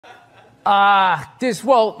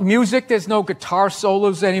Music, there's no guitar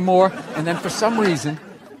solos anymore. And then for some reason,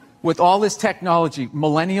 with all this technology,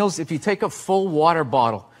 millennials, if you take a full water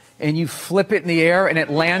bottle and you flip it in the air and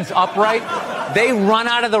it lands upright, they run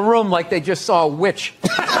out of the room like they just saw a witch.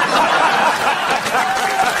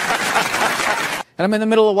 And I'm in the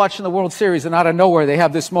middle of watching the World Series, and out of nowhere, they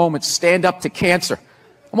have this moment, stand up to cancer.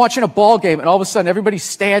 I'm watching a ball game, and all of a sudden, everybody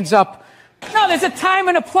stands up. No, there's a time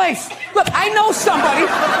and a place. Look, I know somebody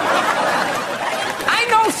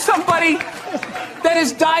that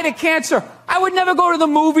has died of cancer. I would never go to the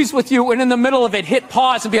movies with you and in the middle of it hit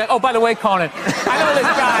pause and be like, oh, by the way, Conan, I know this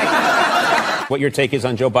guy. What your take is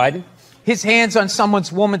on Joe Biden? His hand's on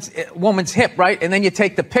woman's hip, right? And then you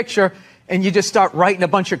take the picture and you just start writing a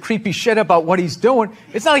bunch of creepy shit about what he's doing.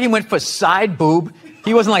 It's not like he went for side boob.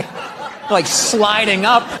 He wasn't like sliding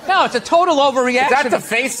up. No, it's a total overreaction. Is that the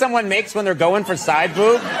face someone makes when they're going for side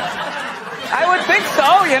boob? I would think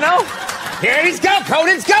so, you know. Here he's go.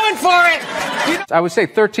 Conan's going for it. I would say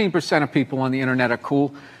 13% of people on the internet are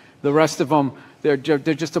cool. The rest of them, they're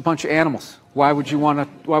just a bunch of animals. Why would you want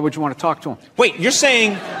to talk to them? Wait, you're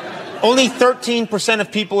saying only 13%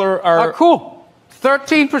 of people are cool.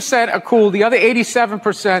 13% are cool. The other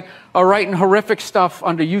 87% are writing horrific stuff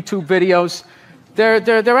under YouTube videos.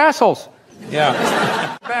 They're assholes.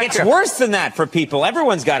 Yeah. It's worse than that for people.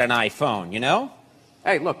 Everyone's got an iPhone, you know?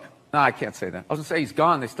 Hey, look. No, I can't say that. I was going to say he's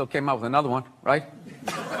gone. They still came out with another one, right?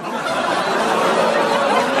 That's true,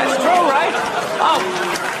 right? Oh,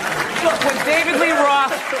 look, when David Lee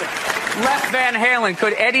Roth left Van Halen,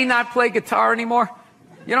 could Eddie not play guitar anymore?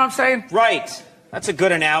 You know what I'm saying? Right. That's a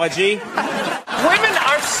good analogy. Women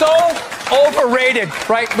are so overrated,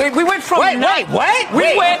 right? We went from...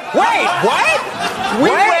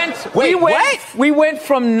 We went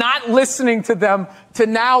from not listening to them to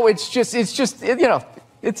now it's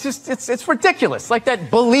ridiculous. Like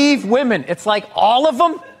that Believe women. It's like all of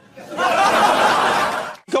them.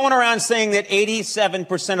 Going around saying that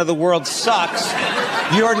 87% of the world sucks,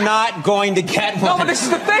 you're not going to get one. No, but this is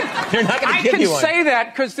the thing. You're not going to give you one. I can say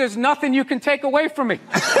that because there's nothing you can take away from me.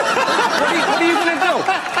 What are you going to do?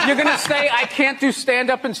 You're going to say I can't do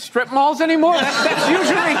stand-up in strip malls anymore? That's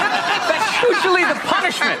usually the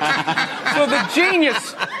punishment. So the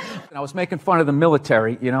genius... I was making fun of the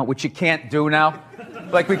military, you know, which you can't do now.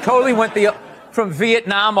 Like, we totally went from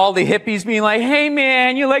Vietnam, all the hippies being like, hey,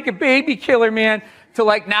 man, you're like a baby killer, man, to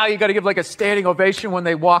like now you got to give like a standing ovation when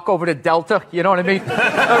they walk over to Delta. You know what I mean?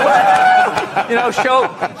 You know,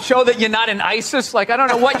 show that you're not in ISIS. Like, I don't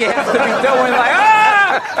know what you have to be doing.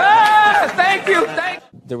 Like, thank you.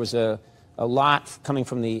 There was a lot coming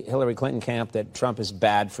from the Hillary Clinton camp that Trump is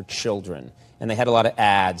bad for children. And they had a lot of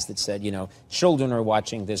ads that said, you know, children are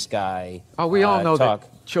watching this guy. Oh, we all know talk.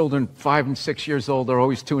 That children 5 and 6 years old are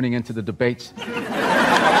always tuning into the debates. Taking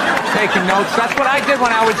notes. That's what I did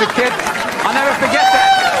when I was a kid. I'll never forget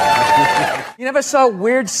that. You never saw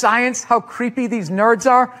Weird Science, how creepy these nerds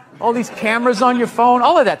are? All these cameras on your phone,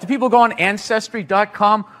 all of that. Do people go on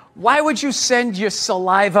Ancestry.com? Why would you send your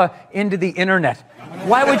saliva into the internet?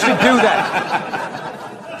 Why would you do that?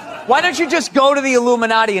 Why don't you just go to the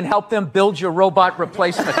Illuminati and help them build your robot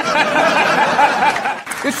replacement? It's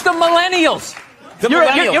the millennials.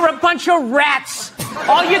 You're a bunch of rats.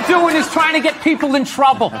 All you're doing is trying to get people in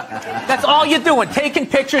trouble. That's all you're doing, taking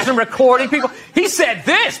pictures and recording people. He said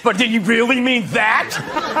this, but did you really mean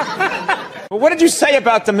that? Well, what did you say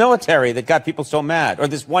about the military that got people so mad? Or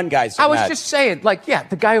this one guy so mad? I was just saying, like, yeah,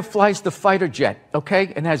 the guy who flies the fighter jet,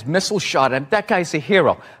 okay, and has missiles shot at him, that guy's a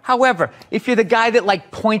hero. However, if you're the guy that,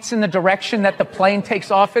 like, points in the direction that the plane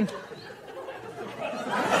takes off in...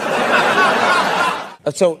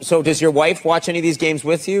 So does your wife watch any of these games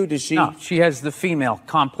with you? Does she? No, she has the female,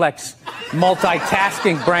 complex,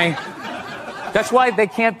 multitasking brain. That's why they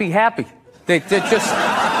can't be happy. They just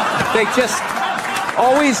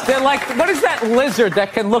always, they're like, what is that lizard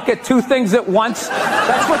that can look at two things at once?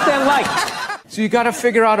 That's what they're like. So you got to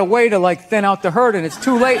figure out a way to, like, thin out the herd, and it's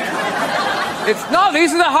too late. No,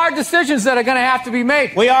 these are the hard decisions that are going to have to be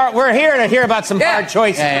made. We're here to hear about some hard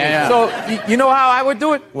choices. Yeah. So you know how I would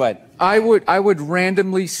do it? What? I would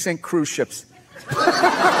randomly sink cruise ships.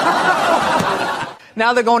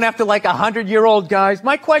 Now they're going after like 100-year-old guys.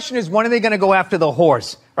 My question is, when are they going to go after the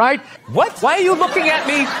whores? Right? What? Why are you looking at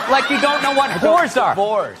me like you don't know what whores are?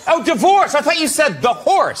 Divorce. Oh, divorce. I thought you said the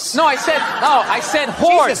horse. No, I said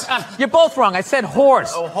whores. You're both wrong. I said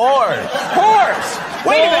whores. Oh, whores. Whores.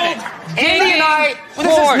 Wait a minute. Andy and I, this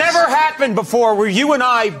has never happened before where you and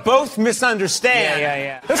I both misunderstand.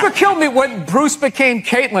 Yeah. That's what killed me when Bruce became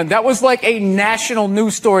Caitlyn. That was like a national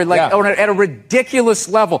news story, like at a ridiculous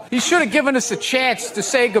level. He should have given us a chance to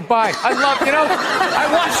say goodbye. I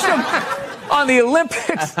watched him. on the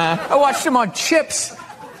Olympics. I watched him on Chips.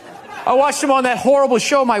 I watched him on that horrible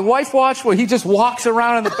show my wife watched where he just walks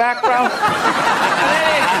around in the background.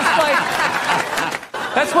 It's just like,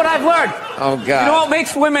 that's what I've learned. Oh, God. You know what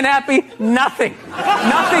makes women happy? Nothing.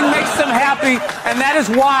 Nothing makes them happy, and that is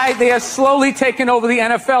why they are slowly taking over the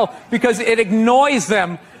NFL, because it annoys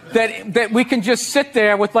them that we can just sit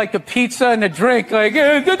there with like a pizza and a drink, like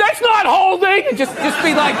that's not holding, and just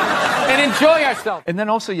be like and enjoy ourselves. And then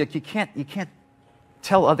also, you can't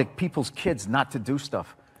tell other people's kids not to do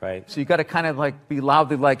stuff. Right. So you got to kind of like be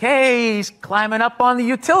loudly like, hey, he's climbing up on the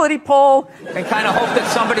utility pole, And kind of hope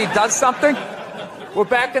that somebody does something. Well,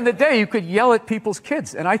 back in the day, you could yell at people's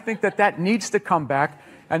kids, and I think that needs to come back,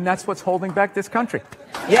 and that's what's holding back this country.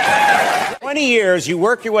 Yeah. 20 years, you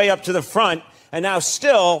work your way up to the front, and now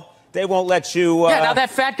still they won't let you. Yeah, now that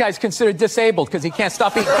fat guy's considered disabled because he can't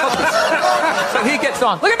stop eating cookies. So he gets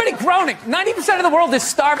on. Look at him groaning. 90% of the world is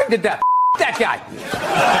starving to death. That guy.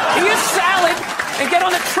 Eat a salad and get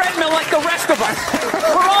on the treadmill like the rest of us.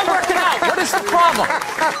 We're all working out. What is the problem?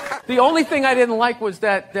 The only thing I didn't like was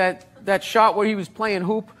that shot where he was playing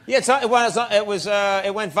hoop. Yeah, it went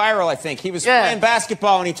viral, I think. He was playing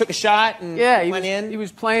basketball, and he took a shot and went in. He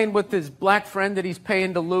was playing with his black friend that he's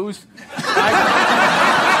paying to lose.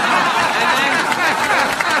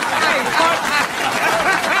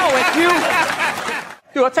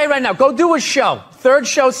 Dude, I'll tell you right now, go do a show. Third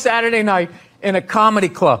show Saturday night in a comedy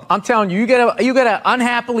club. I'm telling you, you get an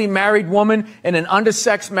unhappily married woman in an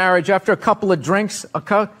undersexed marriage after a couple of drinks.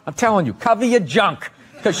 I'm telling you, cover your junk,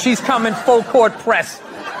 because she's coming full court press.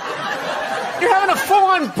 You're having a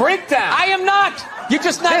full-on breakdown. I am not. You're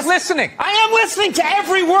just not listening. I am listening to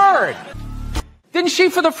every word. Didn't she,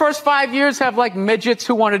 for the first 5 years, have like midgets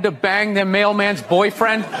who wanted to bang their mailman's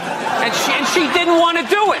boyfriend? And she didn't want to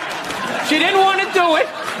do it. She didn't want to do it,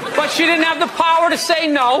 but she didn't have the power to say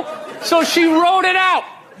no, so she wrote it out.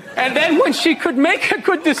 And then when she could make a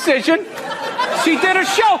good decision, she did a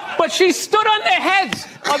show. But she stood on the heads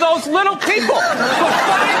of those little people for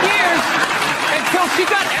 5 years until she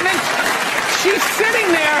got... And then she's sitting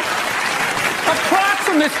there across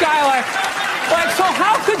from this guy like, so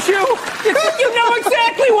how could you? You know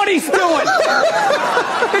exactly what he's doing.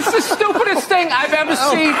 It's the stupidest thing I've ever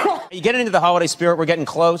seen. Are you getting into the holiday spirit? We're getting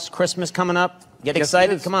close. Christmas coming up. Get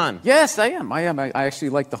excited? Come on. Yes, I am. I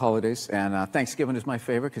actually like the holidays, and Thanksgiving is my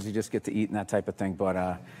favorite because you just get to eat and that type of thing. But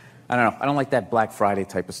I don't know. I don't like that Black Friday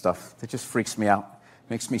type of stuff. It just freaks me out.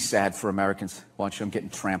 Makes me sad for Americans watching them getting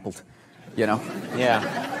trampled. You know?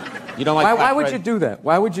 Yeah. You don't like. Why would you do that?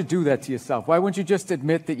 Why would you do that to yourself? Why wouldn't you just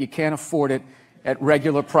admit that you can't afford it at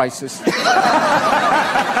regular prices? Come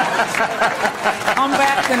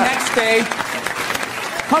back the next day.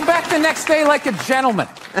 Come back the next day like a gentleman.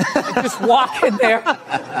 Just walk in there,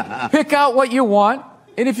 pick out what you want,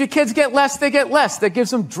 and if your kids get less, they get less. That gives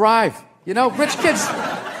them drive. You know, rich kids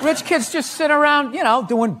just sit around, you know,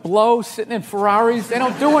 doing blow, sitting in Ferraris. They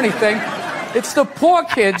don't do anything. It's the poor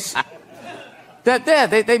kids that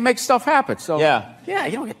they make stuff happen. So yeah,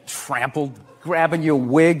 you don't get trampled grabbing your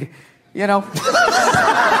wig. You know,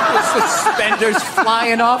 suspenders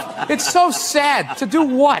flying off. It's so sad. To do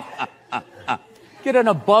what? Get an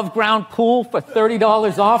above-ground pool for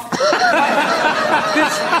 $30 off?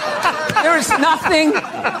 There is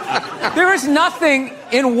nothing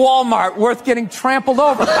in Walmart worth getting trampled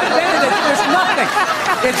over. There's nothing.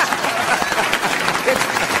 It's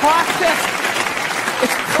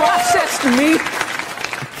processed meat.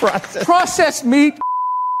 Processed meat,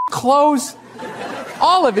 clothes.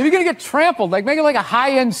 All of it. You're gonna get trampled. Like make it like a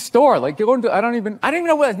high-end store. Like you're going to. I don't even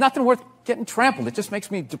know where. There's nothing worth getting trampled. It just makes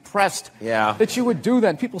me depressed. Yeah. That you would do that.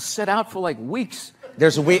 And people sit out for like weeks.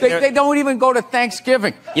 There's a week. They don't even go to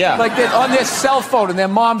Thanksgiving. Yeah. Like they're on their cell phone and their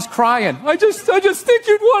mom's crying. I just think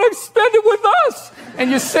you'd want to spend it with us. And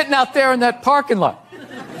you're sitting out there in that parking lot,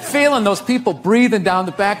 feeling those people breathing down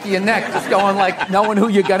the back of your neck, just going like, knowing who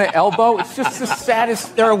you're gonna elbow. It's just the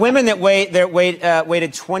saddest. There are women that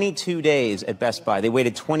waited 22 days at Best Buy. They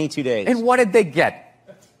waited 22 days. And what did they get?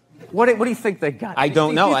 What do you think they got? I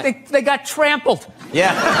don't know. You think they got trampled?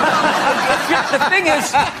 Yeah. The thing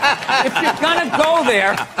is, if you're gonna go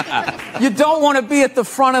there, you don't want to be at the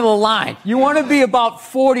front of the line. You want to be about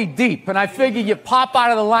 40 deep. And I figure you pop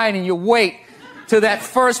out of the line and you wait till that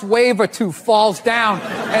first wave or two falls down,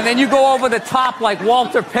 and then you go over the top like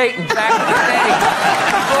Walter Payton back in the day.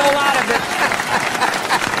 Roll out of it.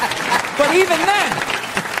 But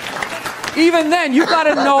even then, you got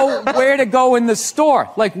to know where to go in the store.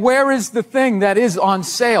 Like, where is the thing that is on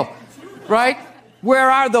sale, right?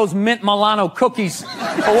 Where are those mint Milano cookies or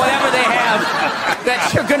whatever they have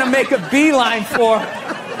that you're going to make a beeline for?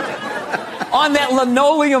 on that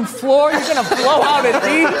linoleum floor. You're going to blow out a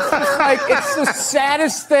knee. It's just like, it's the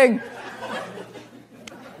saddest thing.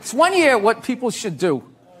 It's one year what people should do.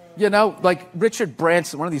 You know, like Richard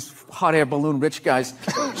Branson, one of these hot air balloon rich guys,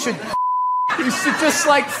 should just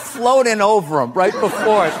like float in over them right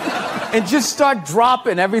before it and just start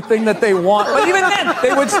dropping everything that they want. But even then,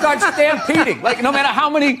 they would start stampeding. Like, no matter how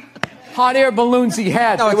many hot air balloons he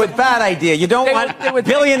had. No, it's a bad idea. You don't want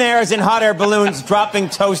billionaires in hot air balloons dropping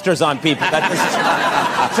toasters on people.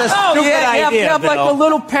 That's a stupid idea. You have like a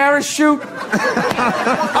little parachute. All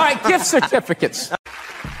right, gift certificates. Y'all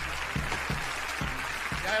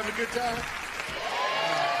having a good time?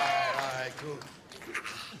 All right, cool.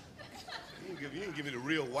 You didn't give me the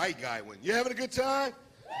real white guy one. You having a good time?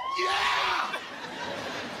 Yeah!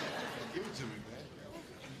 Give it to me, man.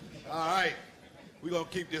 All right. We're going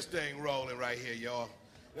to keep this thing rolling right here, y'all.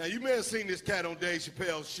 Now, you may have seen this cat on Dave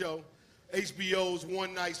Chappelle's show, HBO's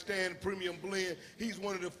One Night Stand Premium Blend. He's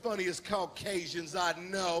one of the funniest Caucasians I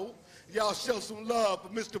know. Y'all show some love for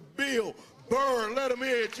Mr. Bill Burr. Let him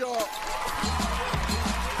hear it, y'all.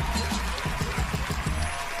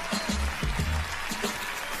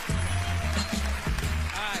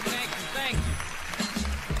 Thank you.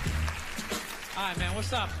 All right, man,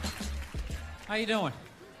 what's up? How you doing?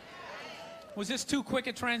 Was this too quick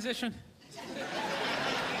a transition? You know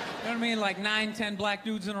what I mean? Like 9, 10 black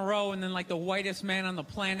dudes in a row and then like the whitest man on the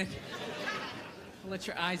planet. Let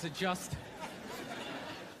your eyes adjust.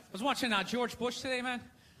 I was watching George Bush today, man.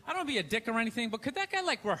 I don't want to be a dick or anything, but could that guy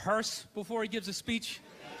like rehearse before he gives a speech?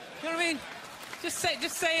 You know what I mean? Just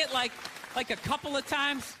say it like a couple of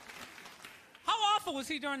times. How awful was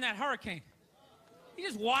he during that hurricane? He's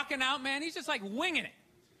just walking out, man. He's just like winging it.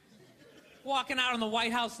 Walking out on the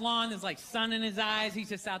White House lawn, there's like sun in his eyes. He's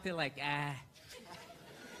just out there like,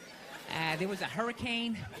 there was a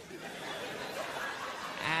hurricane.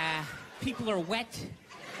 People are wet.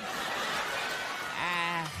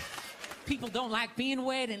 People don't like being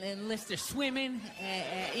wet unless they're swimming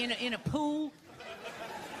in a pool.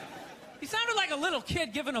 He sounded like a little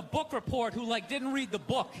kid giving a book report who like didn't read the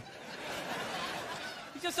book.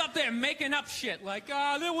 He's just up there making up shit like,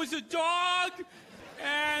 there was a dog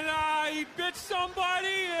and he bit somebody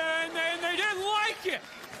and they didn't like it.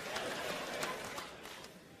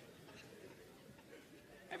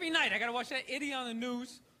 Every night I gotta watch that idiot on the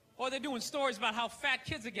news, or they're doing stories about how fat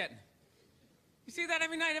kids are getting. You see that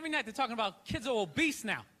every night? Every night they're talking about kids are obese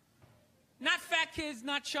now. Not fat kids,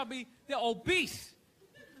 not chubby, they're obese.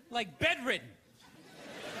 Like bedridden.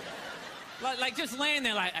 Like just laying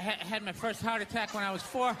there like, I had my first heart attack when I was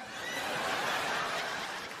 4.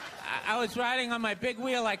 I was riding on my big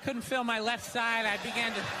wheel. I couldn't feel my left side. I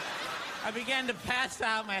began to pass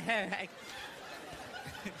out my head.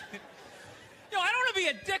 Yo, I don't want to be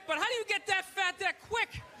a dick, but how do you get that fat that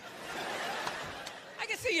quick? I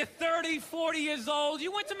can see you're 30, 40 years old.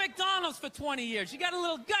 You went to McDonald's for 20 years. You got a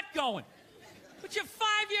little gut going. But you're 5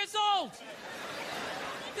 years old.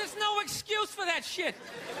 There's no excuse for that shit.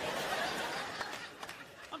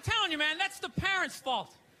 I'm telling you, man, that's the parents'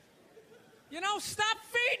 fault. You know, stop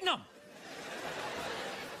feeding him.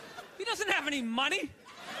 He doesn't have any money.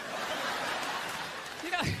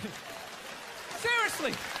 You know,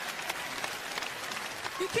 seriously.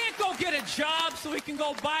 He can't go get a job so he can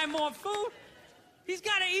go buy more food. He's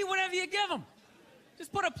got to eat whatever you give him.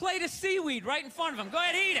 Just put a plate of seaweed right in front of him. Go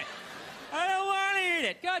ahead, eat it. I don't want to eat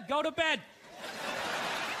it. Good, go to bed.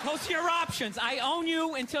 Those are your options. I own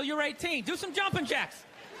you until you're 18. Do some jumping jacks.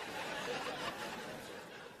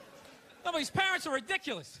 No, but these parents are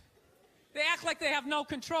ridiculous. They act like they have no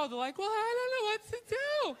control. They're like, well, I don't know what to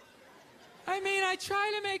do. I mean, I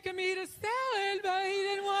tried to make him eat a salad, but he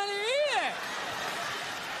didn't want to eat it.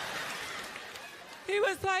 He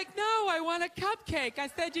was like, no, I want a cupcake. I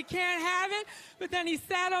said, you can't have it. But then he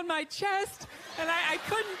sat on my chest, and I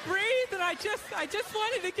couldn't breathe, and I just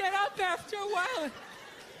wanted to get up after a while.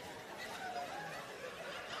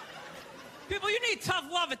 People, you need tough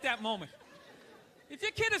love at that moment. If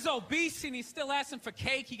your kid is obese and he's still asking for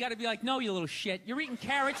cake, you got to be like, no, you little shit. You're eating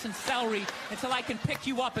carrots and celery until I can pick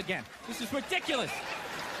you up again. This is ridiculous.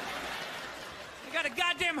 You got a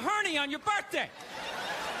goddamn hernia on your birthday.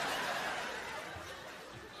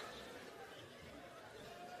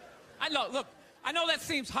 Look, I know that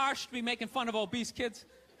seems harsh to be making fun of obese kids.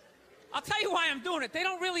 I'll tell you why I'm doing it. They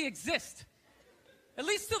don't really exist. At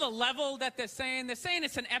least to the level that they're saying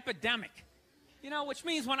it's an epidemic. You know, which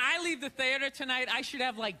means when I leave the theater tonight, I should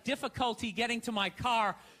have, like, difficulty getting to my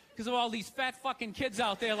car because of all these fat fucking kids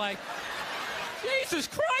out there like, Jesus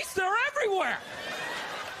Christ, they're everywhere.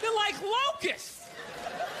 They're like locusts.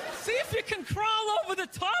 See if you can crawl over the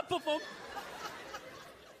top of them.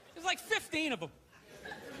 There's like 15 of them.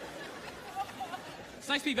 It's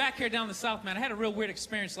nice to be back here down in the South, man. I had a real weird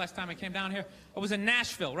experience last time I came down here. I was in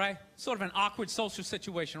Nashville, right? Sort of an awkward social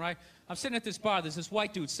situation, right? I'm sitting at this bar. There's this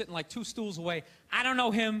white dude sitting like 2 stools away. I don't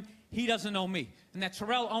know him. He doesn't know me. And that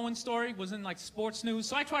Terrell Owens story was in like sports news.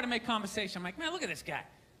 So I try to make conversation. I'm like, man, look at this guy.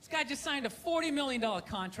 This guy just signed a $40 million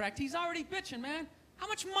contract. He's already bitching, man. How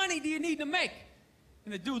much money do you need to make?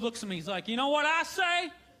 And the dude looks at me. He's like, you know what I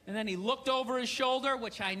say? And then he looked over his shoulder,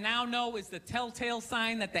 which I now know is the telltale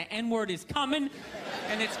sign that the N-word is coming,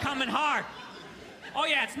 and it's coming hard. Oh,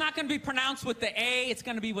 yeah, it's not going to be pronounced with the A. It's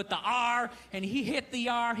going to be with the R. And he hit the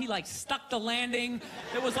R. He, like, stuck the landing.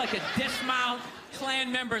 There was, like, a dismount.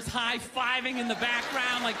 Klan members high-fiving in the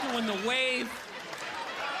background, like, doing the wave.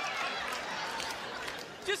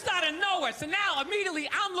 Just out of nowhere. So now, immediately,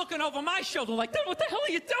 I'm looking over my shoulder like, dude, what the hell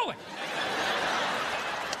are you doing?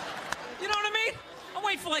 You know what I mean? I'm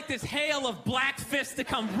waiting for, like, this hail of black fists to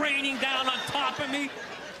come raining down on top of me.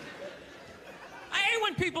 I hate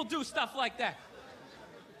when people do stuff like that.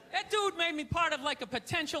 That dude made me part of, like, a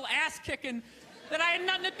potential ass-kicking that I had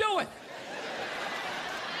nothing to do with.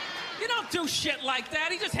 You don't do shit like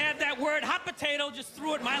that. He just had that word, hot potato, just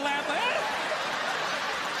threw it in my lap. Like,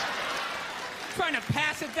 trying to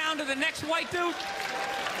pass it down to the next white dude.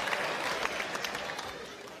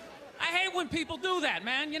 I hate when people do that,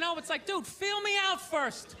 man. You know, it's like, dude, feel me out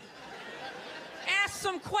first. Ask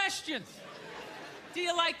some questions. Do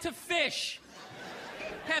you like to fish?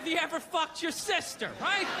 Have you ever fucked your sister,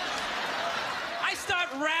 right? I start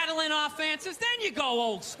rattling off answers, then you go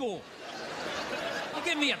old school. You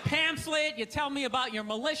give me a pamphlet, you tell me about your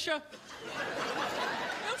militia.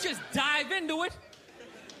 Don't just dive into it.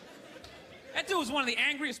 That dude was one of the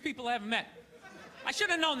angriest people I ever met. I should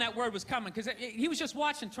have known that word was coming, because he was just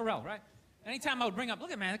watching Terrell, right? Anytime I would bring up,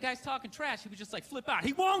 look at man, that guy's talking trash, he would just like flip out.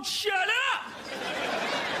 He won't shut up!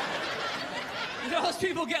 You know those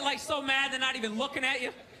people get like so mad they're not even looking at you?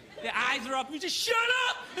 Their eyes are up, you just shut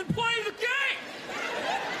up and play the game!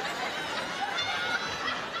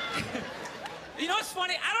 You know what's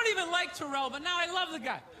funny? I don't even like Terrell, but now I love the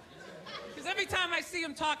guy. Because every time I see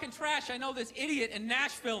him talking trash, I know this idiot in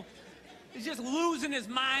Nashville is just losing his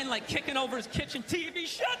mind, like kicking over his kitchen TV.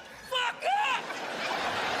 Shut the fuck up!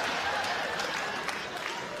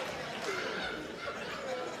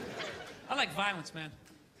 I like violence, man.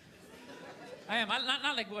 I am.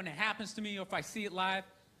 Not like when it happens to me or if I see it live.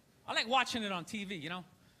 I like watching it on TV, you know?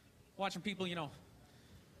 Watching people, you know,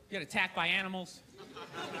 get attacked by animals.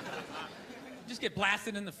 Just get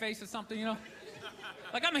blasted in the face or something, you know?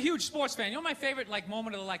 Like, I'm a huge sports fan. You know my favorite, like,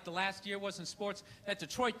 moment of, like, the last year was in sports? That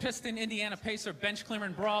Detroit Piston, Indiana Pacer bench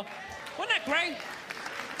clearing brawl. Wasn't that great?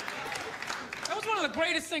 That was one of the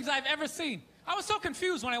greatest things I've ever seen. I was so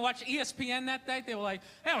confused when I watched ESPN that day. They were like,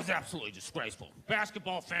 that was absolutely disgraceful.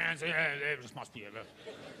 Basketball fans, they just must be...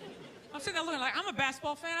 I'm sitting there looking like, I'm a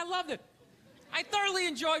basketball fan. I loved it. I thoroughly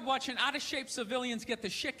enjoyed watching out-of-shape civilians get the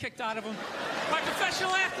shit kicked out of them by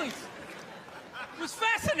professional athletes. It was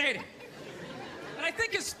fascinating. And I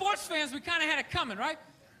think as sports fans, we kind of had it coming, right?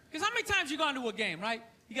 Because how many times you gone to a game, right?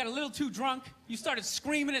 You got a little too drunk, you started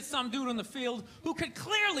screaming at some dude on the field who could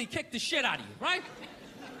clearly kick the shit out of you, right?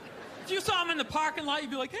 If you saw him in the parking lot,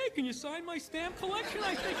 you'd be like, hey, can you sign my stamp collection?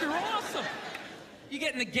 I think you're awesome. You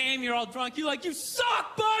get in the game, you're all drunk, you're like, you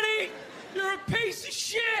suck, buddy! You're a piece of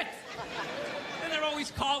shit! And they're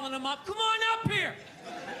always calling him up, come on up here!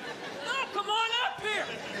 No, come on up here!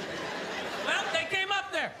 Well, they came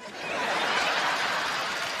up there.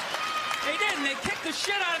 They did, and they kicked the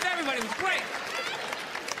shit out of everybody. It was great.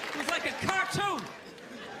 It was like a cartoon.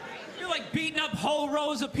 You're like beating up whole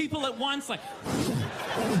rows of people at once, like...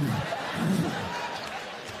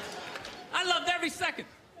 I loved every second.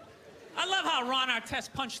 I love how Ron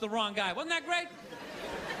Artest punched the wrong guy. Wasn't that great?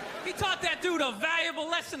 He taught that dude a valuable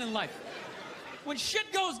lesson in life. When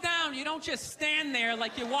shit goes down, you don't just stand there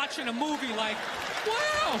like you're watching a movie like,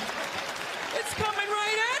 wow, it's coming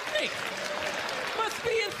right at me. Must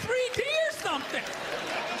be in 3D or something.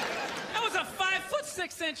 That was a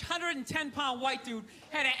 5'6", 110-pound white dude,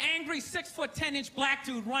 had an angry 6'10" black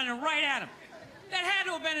dude running right at him. That had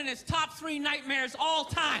to have been in his top 3 nightmares all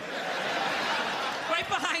time. Right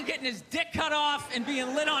behind getting his dick cut off and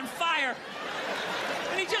being lit on fire.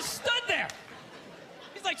 And he just stood there.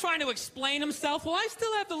 He's like trying to explain himself. Well, I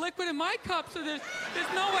still have the liquid in my cup, so there's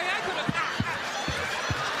no way I could have...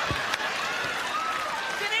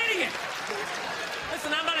 He's an idiot.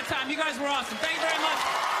 Listen, I'm out of time. You guys were awesome. Thank you very much.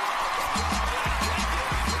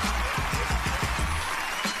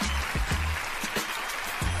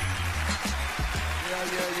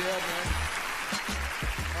 Yeah, man.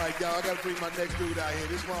 All right, y'all, I got to bring my next dude out here.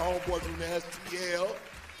 This is my homeboy from the STL.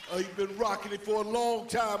 He's been rocking it for a long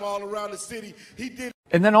time all around the city. He did.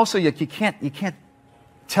 And then also, you can't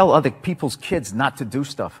tell other people's kids not to do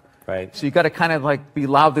stuff. Right. So you got to kind of like be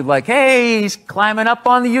loudly like, hey, he's climbing up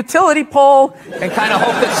on the utility pole, and kind of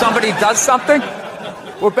hope that somebody does something.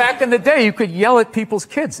 Well, back in the day, you could yell at people's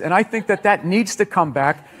kids, and I think that needs to come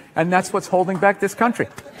back, and that's what's holding back this country.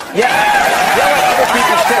 Yeah. Yell at other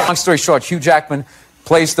people's kids. Long story short, Hugh Jackman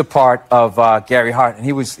plays the part of Gary Hart, and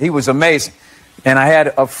he was amazing. And I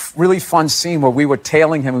had a really fun scene where we were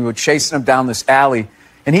tailing him, we were chasing him down this alley,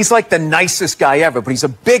 and he's like the nicest guy ever, but he's a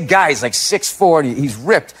big guy, he's like 6'4", and he's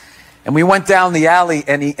ripped. And we went down the alley,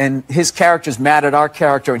 and his character's mad at our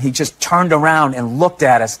character, and he just turned around and looked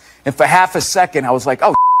at us, and for half a second, I was like,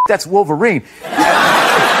 oh, that's Wolverine. And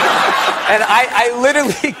I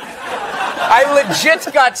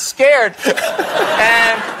legit got scared,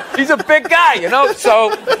 and he's a big guy, you know,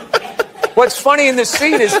 so... What's funny in this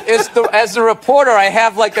scene is as the reporter, I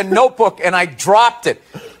have like a notebook and I dropped it.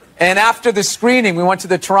 And after the screening, we went to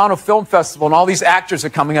the Toronto Film Festival and all these actors are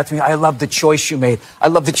coming up to me. I love the choice you made. I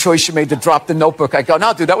love the choice you made to drop the notebook. I go,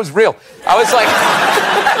 no, dude, that was real. I was like...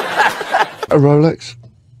 A Rolex?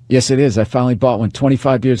 Yes, it is. I finally bought one.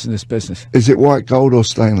 25 years in this business. Is it white gold or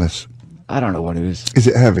stainless? I don't know what it is. Is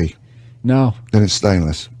it heavy? No. Then it's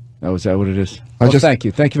stainless. Oh, is that what it is? Well, thank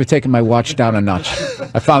you. Thank you for taking my watch down a notch.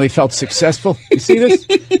 I finally felt successful. You see this?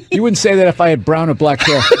 You wouldn't say that if I had brown or black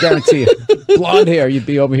hair. I guarantee you. Blonde hair, you'd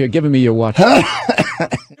be over here giving me your watch.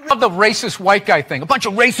 Love the racist white guy thing. A bunch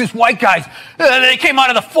of racist white guys. They came out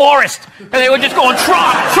of the forest, and they were just going,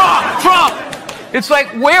 Trump, Trump, Trump. It's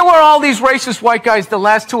like, where were all these racist white guys the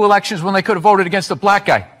last 2 elections when they could have voted against the black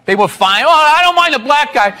guy? They were fine. Oh, I don't mind the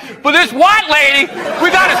black guy, but this white lady, we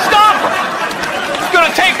got to stop her. Going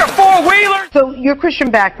to take her 4-wheeler. So your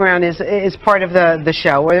Christian background is part of the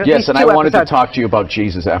show. Or Yes, and I wanted to talk to you about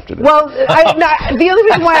Jesus after this. Well, the only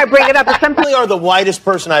reason why I bring it up is some people are the whitest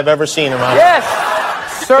person I've ever seen around.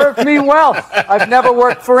 Yes, served me well. I've never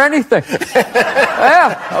worked for anything.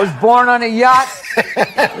 Yeah, I was born on a yacht.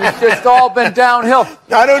 It's just all been downhill.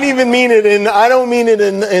 I don't even mean it in. I don't mean it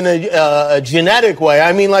in a genetic way.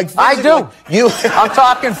 I mean like physically. I do. I'm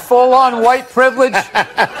talking full-on white privilege.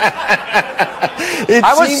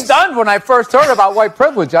 I was stunned when I first heard about white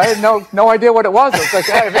privilege. I had no idea what it was. I was like,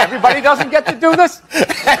 hey, everybody doesn't get to do this.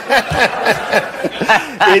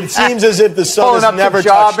 It seems as if the sun has never touched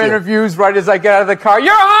you. Job interviews right as I get out of the car.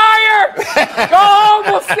 You're hired. Go home.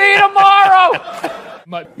 We'll see you tomorrow.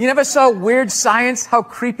 You never saw Weird Science? How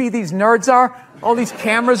creepy these nerds are. All these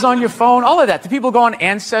cameras on your phone. All of that. Do people go on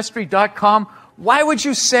Ancestry.com? Why would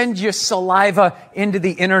you send your saliva into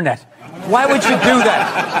the internet? Why would you do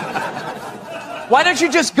that? Why don't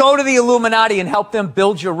you just go to the Illuminati and help them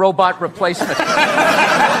build your robot replacement?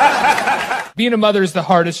 Being a mother is the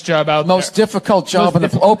hardest job out there. Most difficult job.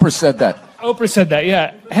 Oprah said that. Oprah said that,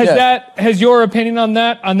 yeah. Has your opinion on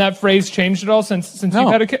that phrase changed at all since you've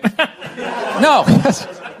had a kid? No.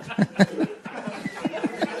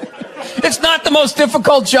 It's not the most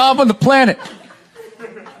difficult job on the planet.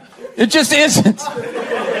 It just isn't.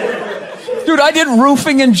 Dude, I did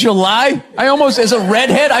roofing in July. As a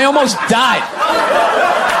redhead, I almost died.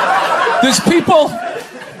 There's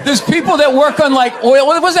people that work on like oil.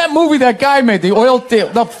 What was that movie that guy made? The oil,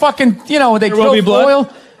 the fucking, they drill oil.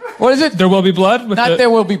 What is it? There Will Be Blood? There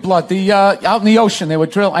Will Be Blood. The out in the ocean, they would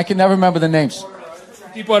drill. I can never remember the names.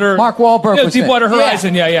 Deepwater. Mark Wahlberg was Deepwater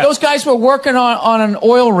Horizon, yeah. Those guys were working on an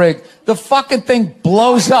oil rig. The fucking thing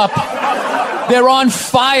blows up. They're on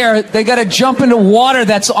fire. They got to jump into water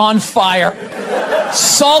that's on fire.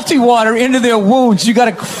 Salty water into their wounds. You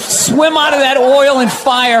got to swim out of that oil and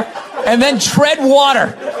fire and then tread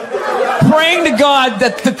water, praying to God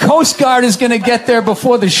that the Coast Guard is going to get there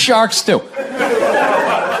before the sharks do.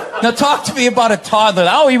 Now talk to me about a toddler.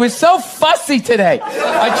 Oh, he was so fussy today.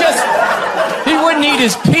 He wouldn't eat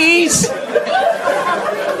his peas.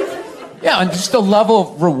 Yeah, and just the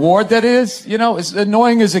level of reward that is, as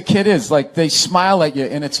annoying as a kid is, like they smile at you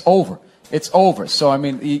and it's over. It's over. So, I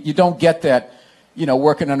mean, you don't get that,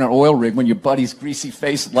 working on an oil rig when your buddy's greasy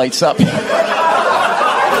face lights up. Like,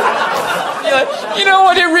 you know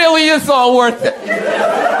what? It really is all worth it.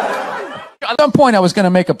 At some point, I was going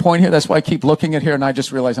to make a point here. That's why I keep looking at here, and I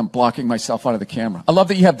just realized I'm blocking myself out of the camera. I love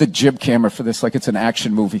that you have the jib camera for this, like it's an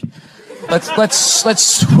action movie. Let's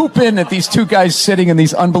swoop in at these two guys sitting in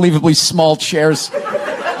these unbelievably small chairs.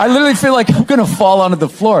 I literally feel like I'm going to fall onto the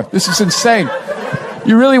floor. This is insane.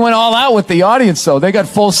 You really went all out with the audience, though. They got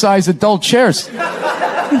full-size adult chairs.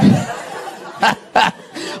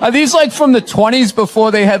 Are these like from the 20s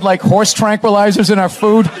before they had like horse tranquilizers in our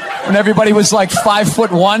food? When everybody was like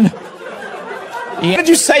 5'1"? What did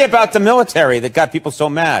you say about the military that got people so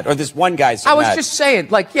mad? Or this one guy so mad? I was just saying,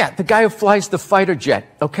 like, yeah, the guy who flies the fighter jet,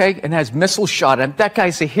 okay, and has missile shot at him, that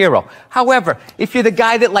guy's a hero. However, if you're the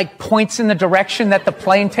guy that, like, points in the direction that the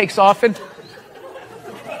plane takes off in, you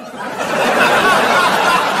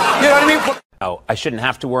know what I mean? Oh, I shouldn't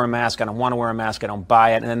have to wear a mask. I don't want to wear a mask. I don't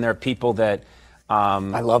buy it. And then there are people that...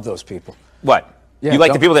 I love those people. What? Yeah, you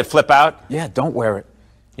like the people that flip out? Yeah, don't wear it.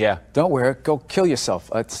 Yeah. Don't wear it. Go kill yourself.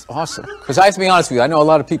 It's awesome. Because I have to be honest with you, I know a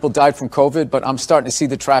lot of people died from COVID, but I'm starting to see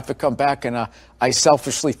the traffic come back, and I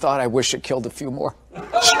selfishly thought I wish it killed a few more.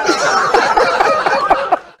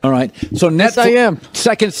 All right. So Yes, I am.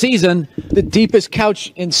 Second season, the deepest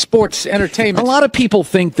couch in sports entertainment. A lot of people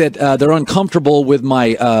think that they're uncomfortable with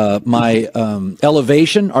my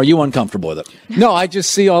elevation. Are you uncomfortable with it? No, I just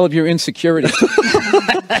see all of your insecurities.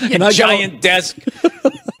 Your giant desk.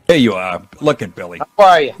 There you are. Look at Billy. How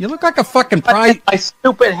are you? You look like a fucking prize. My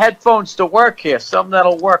stupid headphones to work here. Something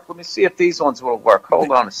that'll work. Let me see if these ones will work.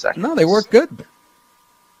 Hold on a second. No, they work good.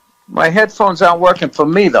 My headphones aren't working for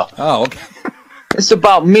me, though. Oh, okay. It's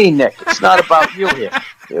about me, Nick. It's not about you here.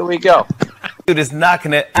 Here we go. Dude is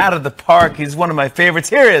knocking it out of the park. He's one of my favorites.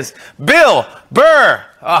 Here is Bill Burr.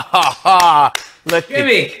 Look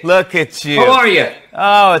at you. How are you?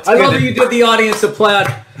 Oh, it's I good. love that you did the audience applause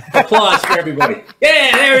for everybody.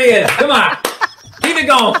 Yeah, there he is. Come on. Keep it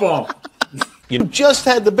going for him. You just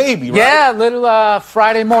had the baby, right? Yeah, little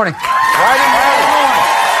Friday morning. Friday morning.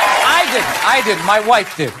 I didn't. My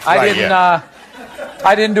wife did.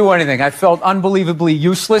 I didn't do anything. I felt unbelievably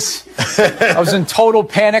useless. I was in total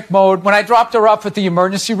panic mode. When I dropped her off at the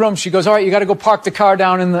emergency room, she goes, "All right, you got to go park the car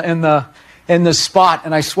down in the spot."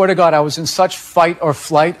 And I swear to God, I was in such fight or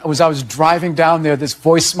flight. I was driving down there. This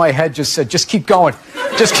voice in my head just said, "Just keep going.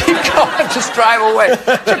 Just keep going. Just drive away."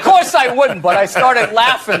 Of course I wouldn't, but I started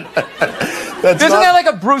laughing. Isn't there like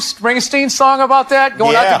a Bruce Springsteen song about that?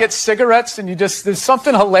 Going out to get cigarettes, and there's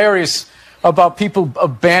something hilarious about people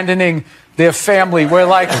abandoning their family, where,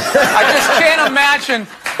 like, I just can't imagine,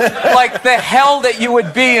 like, the hell that you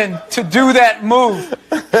would be in to do that move.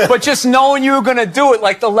 But just knowing you were going to do it,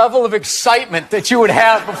 like, the level of excitement that you would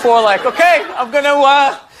have before, like, okay, I'm going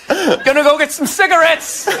to go get some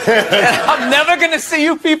cigarettes. And I'm never going to see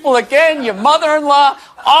you people again, your mother-in-law.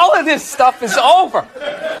 All of this stuff is over.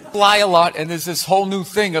 Fly a lot, and there's this whole new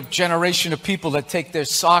thing of generation of people that take their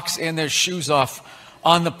socks and their shoes off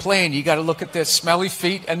on the plane. You got to look at their smelly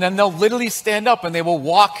feet, and then they'll literally stand up and they will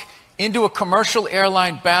walk into a commercial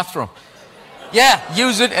airline bathroom. Yeah,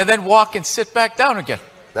 use it and then walk and sit back down again.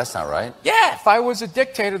 That's not right. Yeah, if I was a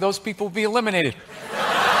dictator, those people would be eliminated.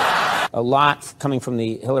 A lot coming from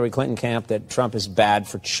the Hillary Clinton camp that Trump is bad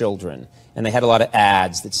for children. And they had a lot of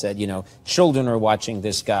ads that said, you know, children are watching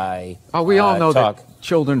this guy. Oh, we all know talk. that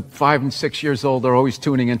children 5 and 6 years old are always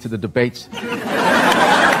tuning into the debates.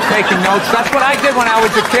 Taking notes. That's what I did when I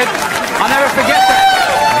was a kid. I'll never forget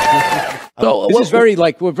that. So, This is very,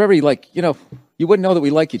 like, we're very, like, you know, you wouldn't know that we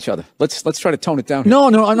like each other. Let's try to tone it down here. No,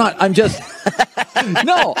 I'm not. I'm just.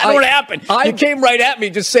 No, I know what happened. You came right at me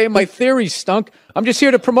just saying my theory stunk. I'm just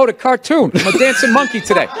here to promote a cartoon. I'm a dancing monkey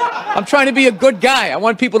today. I'm trying to be a good guy. I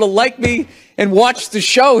want people to like me and watch the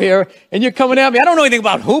show here, and you're coming at me. I don't know anything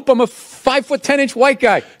about hoop. I'm a 5'10" white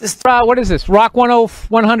guy. What is this? Rock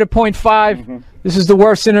 100.5. This is the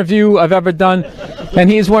worst interview I've ever done. And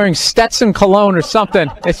he's wearing Stetson cologne or something.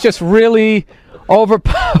 It's just really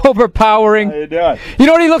overpowering. How you doing? You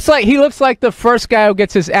know what he looks like? He looks like the first guy who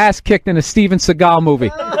gets his ass kicked in a Steven Seagal movie.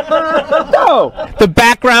 No. The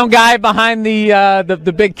background guy behind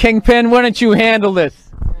the big kingpin. Why don't you handle this?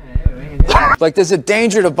 Like, there's a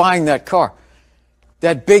danger to buying that car.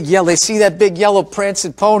 That big yellow, they see that big yellow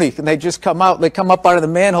prancing pony, and they just come out. They come up out of the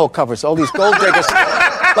manhole covers. All these gold diggers,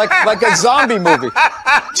 like a zombie movie.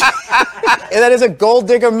 And that is a gold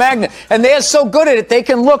digger magnet, and they are so good at it. They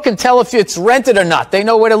can look and tell if it's rented or not. They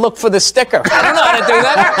know where to look for the sticker. I don't know how to do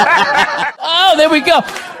that. Oh, there we go.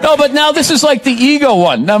 No, but now this is like the ego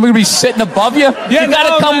one. Now I'm going to be sitting above you. Yeah, you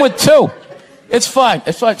got to come with two. It's fine.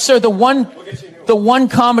 It's fine, sir. The one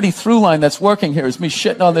comedy through line that's working here is me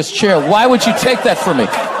shitting on this chair. Why would you take that from me?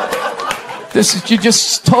 You're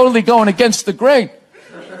just totally going against the grain.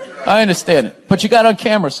 I understand it. But you got on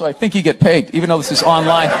camera, so I think you get paid, even though this is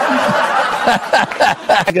online.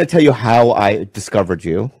 I got to tell you how I discovered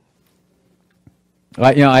you.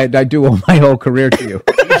 I do owe my whole career to you.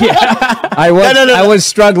 Yeah. I was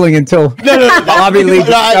struggling until Bobby Lee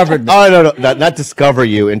discovered me. Oh, no, not discover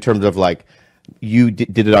you in terms of, like, you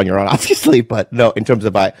did it on your own, obviously, but no, in terms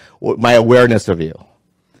of my awareness of you.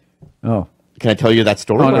 Oh. Can I tell you that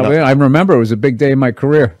story? Oh, no, I remember it was a big day in my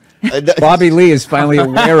career. Bobby Lee is finally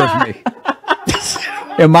aware of me.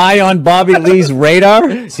 Am I on Bobby Lee's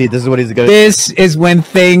radar? See, this is what he's going to. This is when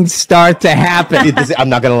things start to happen. I'm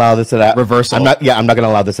not going to allow this to happen. Reversal. I'm not going to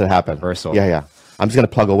allow this to happen. Reversal. Yeah. I'm just going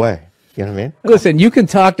to plug away. You know what I mean? Listen, you can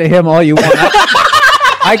talk to him all you want.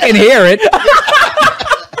 I can hear it.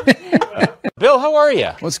 Bill, how are you?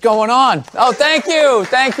 What's going on? Oh, thank you.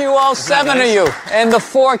 Thank you, all 7 of you. And the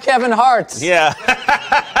 4 Kevin Harts. Yeah.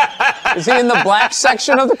 Is he in the black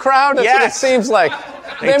section of the crowd? That's what it seems like.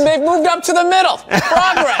 They've moved up to the middle.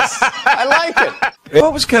 Progress. I like it. I've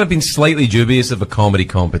always kind of been slightly dubious of a comedy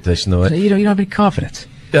competition, though. You don't have any confidence.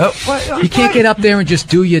 No. You can't get up there and just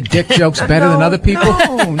do your dick jokes better than other people?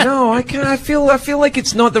 No, I can't. I feel like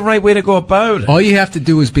it's not the right way to go about it. All you have to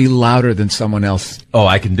do is be louder than someone else. Oh,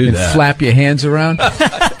 I can do and that. Flap your hands around.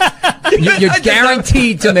 You're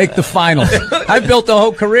guaranteed to make the finals. I built a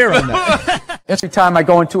whole career on that. Every time I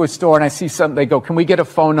go into a store and I see something, they go, "Can we get a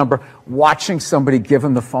phone number?" Watching somebody give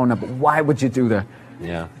them the phone number. Why would you do that?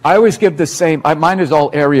 Yeah. I always give the same. Mine is all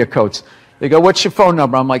area codes. They go, "What's your phone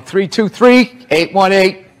number?" I'm like,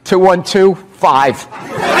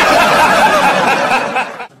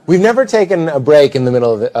 323-818-212-5. We've never taken a break in the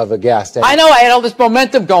middle of a guest. I know, I had all this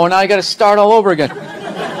momentum going. Now I got to start all over again.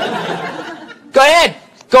 Go ahead.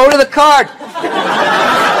 Go to the card.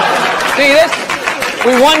 See this?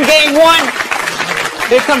 We won game 1.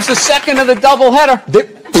 Here comes the second of the doubleheader.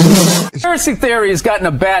 Conspiracy theory has gotten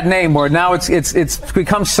a bad name where now it's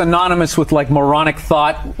become synonymous with like moronic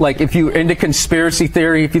thought. Like if you're into conspiracy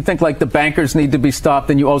theory, if you think like the bankers need to be stopped,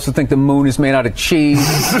 then you also think the moon is made out of cheese,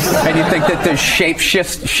 and you think that there's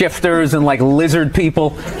shifters and like lizard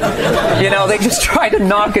people. You know, they just try to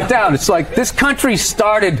knock it down. It's like this country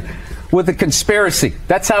started with a conspiracy.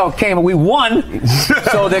 That's how it came. We won,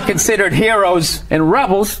 so they're considered heroes and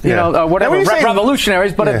rebels, you know, whatever,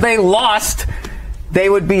 revolutionaries. But if they lost, they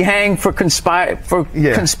would be hanged for conspiring.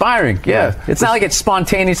 Yeah. It's not like it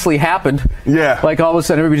spontaneously happened. Yeah. Like all of a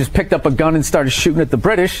sudden everybody just picked up a gun and started shooting at the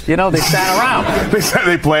British. You know, they sat around.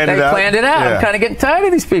 They planned it out. They planned it out. Yeah. I'm kind of getting tired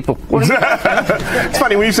of these people. It's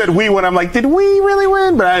funny when you said we won. I'm like, did we really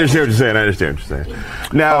win? But I understand what you're saying.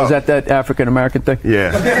 Now, is that African American thing?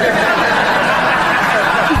 Yeah.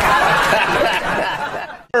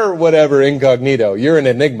 Or whatever, incognito. You're an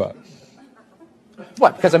enigma.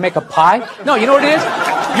 What, because I make a pie? No, you know what it is?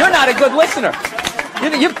 You're not a good listener.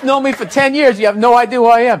 You've known me for 10 years. You have no idea who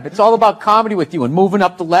I am. It's all about comedy with you and moving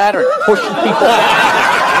up the ladder and pushing people back.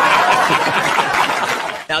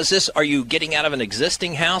 Now, are you getting out of an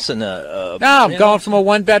existing house and No, I'm going from a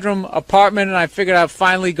 1-bedroom apartment, and I figured I'd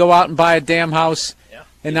finally go out and buy a damn house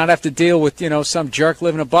and not have to deal with, some jerk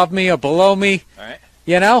living above me or below me. All right.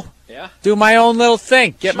 You know? Yeah. Do my own little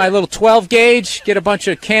thing. Get my little 12 gauge, get a bunch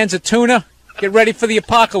of cans of tuna. Get ready for the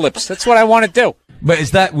apocalypse. That's what I want to do. But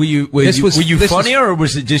is that were you funnier, or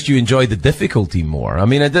was it just you enjoyed the difficulty more? I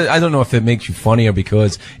mean, I don't know if it makes you funnier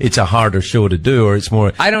because it's a harder show to do, or it's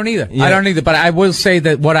more. I don't either. Yeah. I don't either. But I will say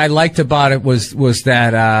that what I liked about it was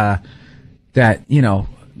that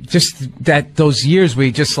just that those years where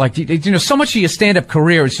you just like, so much of your stand-up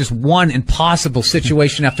career is just one impossible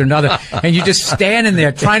situation after another. And you're just standing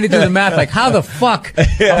there trying to do the math. Like, how the fuck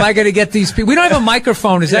am I going to get these people? We don't have a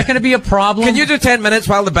microphone. Is that going to be a problem? Can you do 10 minutes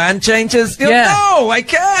while the band changes? Yeah. No, I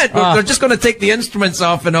can't. They're just going to take the instruments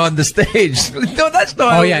off and on the stage. No, that's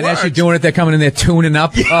not how it and works. as you're doing it, they're coming in there tuning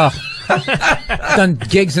up. Done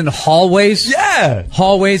gigs in hallways. Yeah.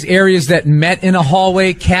 Hallways, areas that met in a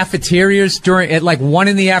hallway, cafeterias at like 1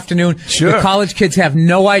 in the afternoon. Sure. The college kids have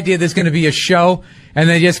no idea there's going to be a show, and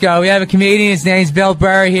they just go, "We have a comedian. His name's Bill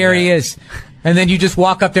Burr. Here he is." And then you just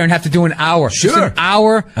walk up there and have to do an hour. Sure. Just an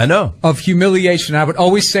hour I know. of humiliation. I would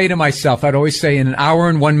always say to myself, in an hour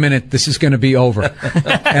and 1 minute, this is going to be over.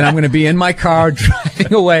 And I'm going to be in my car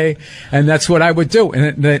driving away. And that's what I would do.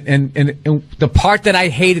 And the part that I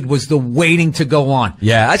hated was the waiting to go on.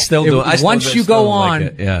 Yeah, I still do. Once you go on,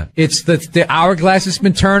 like it. Yeah. It's the hourglass has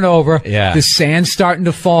been turned over. Yeah. The sand's starting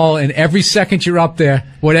to fall. And every second you're up there,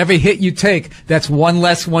 whatever hit you take, that's one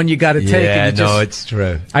less one you got to take. Yeah, and it's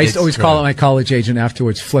true. I used to always call it my college agent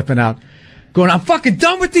afterwards, flipping out, going, "I'm fucking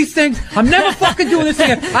done with these things. I'm never fucking doing this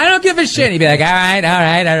again. I don't give a shit." And he'd be like, all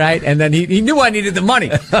right. And then he knew I needed the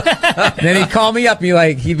money. And then he'd call me up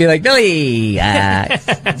and he'd be like, "Billy,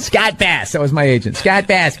 Scott Bass," that was my agent, "Scott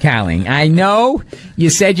Bass calling. I know you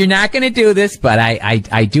said you're not going to do this, but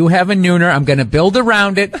I do have a nooner. I'm going to build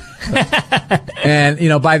around it."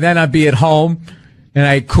 And, by then I'd be at home. And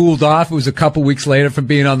I cooled off. It was a couple weeks later from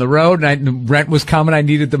being on the road, and the rent was coming. I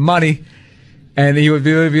needed the money. And he would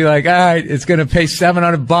be like, "All right, it's going to pay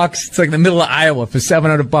 $700. It's like in the middle of Iowa for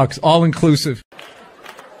 $700, all inclusive."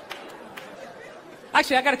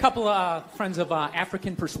 Actually, I got a couple of friends of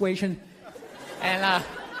African persuasion. And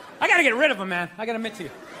I got to get rid of them, man. I got to admit to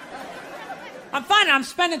you. I'm finding I'm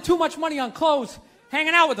spending too much money on clothes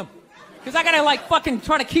hanging out with them. Because I got to, like, fucking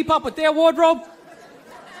try to keep up with their wardrobe.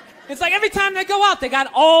 It's like every time they go out, they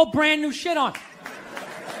got all brand new shit on.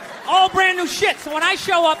 All brand new shit. So when I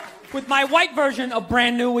show up with my white version of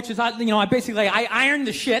brand new, which is, you know, I ironed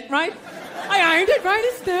the shit, right? I ironed it, right?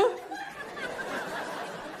 It's new.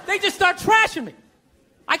 They just start trashing me.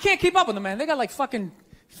 I can't keep up with them, man. They got like fucking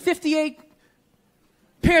 58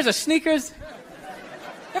 pairs of sneakers.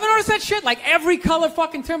 Ever notice that shit? Like every color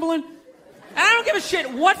fucking Timberland. And I don't give a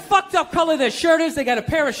shit what fucked up color their shirt is. They got a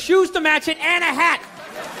pair of shoes to match it and a hat.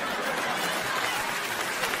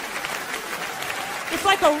 It's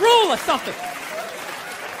like a rule or something.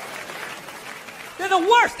 They're the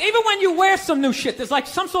worst. Even when you wear some new shit, there's like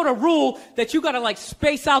some sort of rule that you gotta like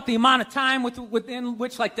space out the amount of time within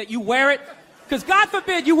which like that you wear it. Because God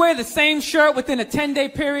forbid you wear the same shirt within a 10-day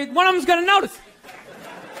period, one of them's gonna notice.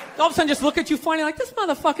 All of a sudden just look at you funny like, this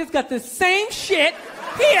motherfucker's got the same shit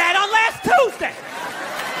he had on last Tuesday.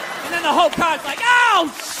 And then the whole car's like, oh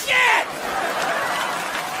shit!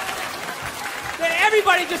 Then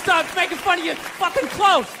everybody just starts making fun of your fucking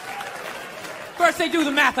clothes. First they do the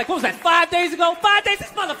math, like, what was that, 5 days ago? 5 days? This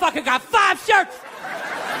motherfucker got 5 shirts!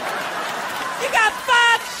 He got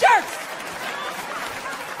 5 shirts!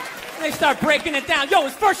 And they start breaking it down. Yo,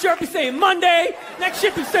 his first shirt be saying Monday, next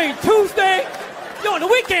shirt be saying Tuesday. Yo, on the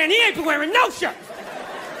weekend, he ain't been wearing no shirts.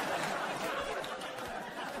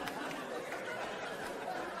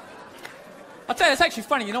 I'll tell you, it's actually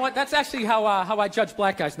funny. You know what? That's actually how I judge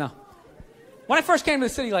black guys now. When I first came to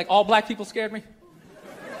the city, like, all black people scared me.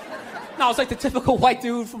 No, I was like the typical white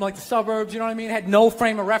dude from like the suburbs, you know what I mean? Had no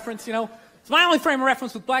frame of reference, you know? So my only frame of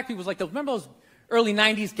reference with black people was like, remember those early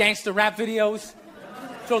 90s gangster rap videos?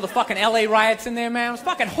 Throw the fucking LA riots in there, man. It was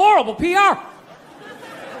fucking horrible PR.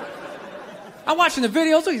 I'm watching the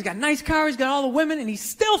videos, oh, he's got a nice car, he's got all the women, and he's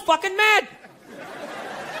still fucking mad.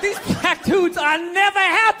 These black dudes are never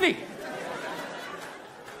happy.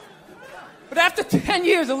 But after 10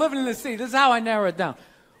 years of living in the city, this is how I narrow it down.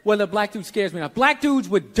 Whether a black dude scares me or not. Black dudes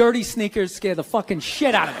with dirty sneakers scare the fucking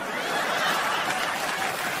shit out of me.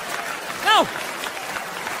 No.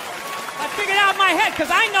 I figured out in my head, because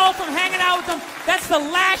I know from hanging out with them, that's the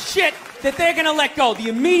last shit that they're going to let go. The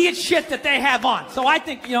immediate shit that they have on. So I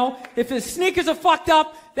think, you know, if his sneakers are fucked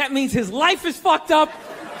up, that means his life is fucked up.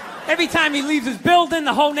 Every time he leaves his building,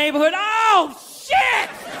 the whole neighborhood, oh, shit!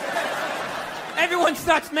 Everyone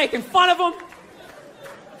starts making fun of him.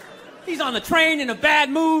 He's on the train in a bad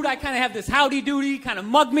mood. I kind of have this howdy-doody, kind of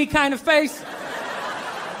mug-me kind of face.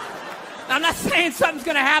 I'm not saying something's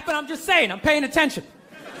going to happen. I'm just saying. I'm paying attention.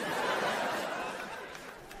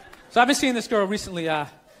 So I've been seeing this girl recently.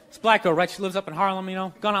 This black girl, right? She lives up in Harlem, you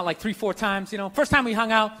know. Gone out like 3-4 times, you know. First time we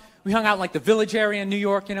hung out like the Village area in New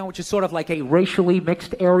York, you know, which is sort of like a racially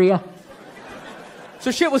mixed area. So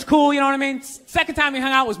shit was cool, you know what I mean? Second time we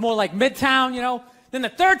hung out was more like Midtown, you know. Then the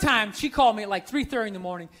third time, she called me at like 3:30 in the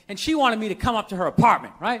morning, and she wanted me to come up to her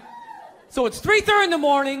apartment, right? So it's 3:30 in the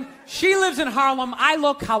morning, she lives in Harlem, I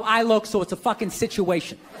look how I look, so it's a fucking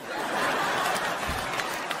situation.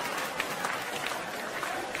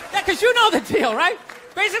 Yeah, because you know the deal, right?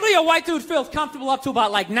 Basically, a white dude feels comfortable up to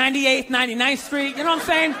about like 98th, 99th Street, you know what I'm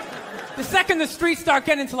saying? The second the streets start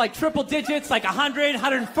getting into like triple digits, like 100,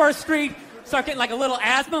 101st Street, start getting like a little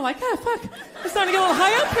asthma, like, ah, fuck, it's starting to get a little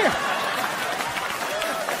high up here.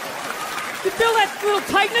 You feel that little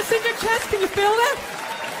tightness in your chest? Can you feel that?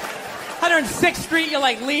 106th Street, you're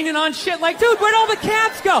like leaning on shit like, dude, where'd all the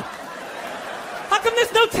cabs go? How come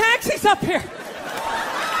there's no taxis up here?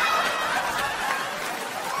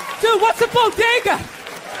 Dude, what's a bodega?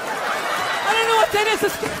 I don't know what that is.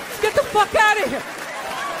 Let's get the fuck out of here.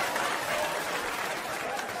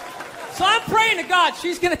 So I'm praying to God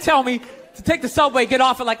she's going to tell me to take the subway, get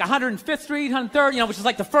off at like 105th Street, 103rd, you know, which is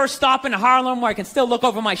like the first stop in Harlem where I can still look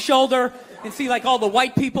over my shoulder and see like all the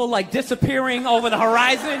white people like disappearing over the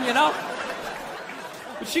horizon, you know?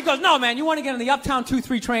 But she goes, no, man, you want to get on the Uptown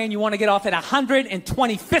 2-3 train, you want to get off at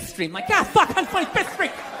 125th Street. I'm like, yeah, fuck, 125th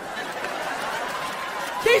Street.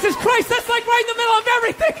 Jesus Christ, that's like right in the middle of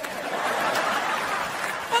everything.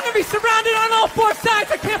 I'm going to be surrounded on all 4 sides.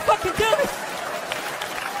 I can't fucking do this.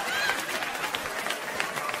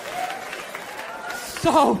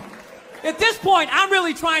 So, at this point, I'm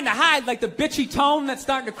really trying to hide like the bitchy tone that's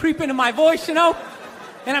starting to creep into my voice, you know?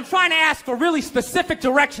 And I'm trying to ask for really specific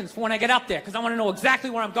directions for when I get up there, because I want to know exactly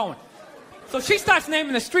where I'm going. So she starts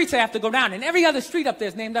naming the streets I have to go down, and every other street up there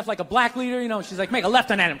is named after like a black leader, you know? She's like, make a left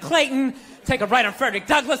on Adam Clayton, take a right on Frederick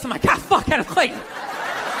Douglass. I'm like, ah, fuck Adam Clayton.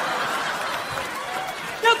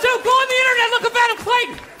 Yo, dude, go on the internet, look up Adam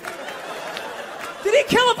Clayton. Did he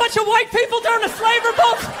kill a bunch of white people during the slave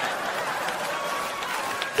revolt?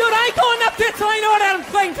 Dude, I ain't going up there till I know what Adam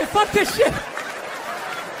Clayton did. Fuck this shit.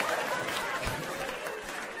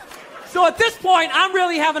 So at this point, I'm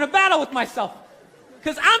really having a battle with myself.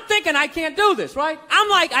 Because I'm thinking I can't do this, right? I'm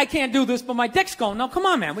like, I can't do this, but my dick's going, no, come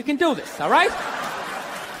on, man, we can do this, all right?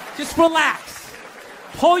 Just relax.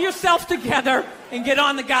 Pull yourself together and get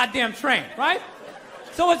on the goddamn train, right?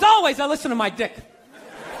 So as always, I listen to my dick.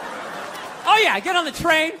 Oh yeah, I get on the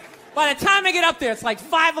train. By the time I get up there, it's like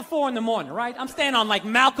 5 or 4 in the morning, right? I'm staying on like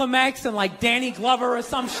Malcolm X and like Danny Glover or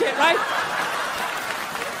some shit, right?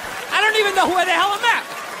 I don't even know where the hell I'm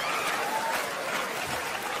at.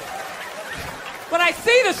 But I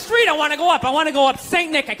see the street I want to go up. I want to go up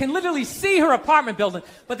St. Nick. I can literally see her apartment building,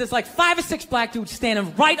 but there's like 5 or 6 black dudes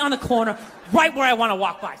standing right on the corner, right where I want to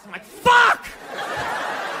walk by. So I'm like, fuck!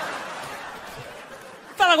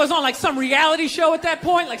 I felt like I was on like some reality show at that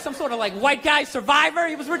point, like some sort of like white guy survivor.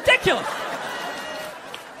 It was ridiculous.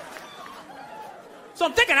 So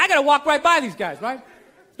I'm thinking, I got to walk right by these guys, right?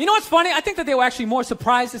 You know what's funny? I think that they were actually more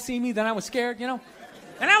surprised to see me than I was scared, you know?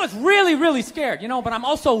 And I was really, really scared, you know, but I'm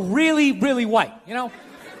also really, really white, you know?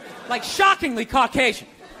 Like, shockingly Caucasian.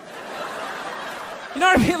 You know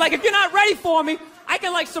what I mean? Like, if you're not ready for me, I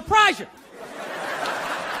can, like, surprise you.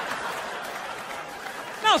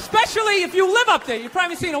 No, especially if you live up there. You've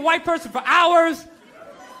probably seen a white person for hours,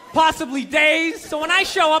 possibly days. So when I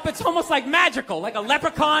show up, it's almost like magical. Like a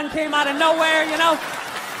leprechaun came out of nowhere, you know?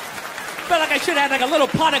 Felt like I should have had, like, a little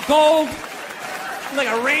pot of gold. Like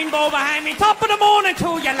a rainbow behind me, top of the morning to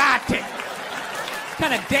you latte.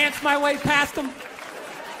 Kind of dance my way past them.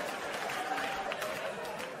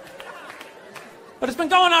 But it's been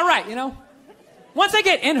going all right, you know? Once I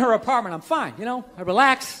get in her apartment, I'm fine, you know? I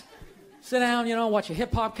relax, sit down, you know, watch a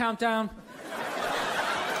hip-hop countdown.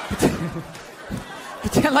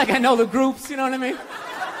 Pretend like I know the groups, you know what I mean?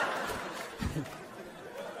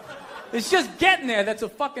 It's just getting there that's a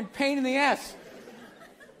fucking pain in the ass.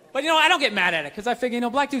 But, you know, I don't get mad at it, because I figure, you know,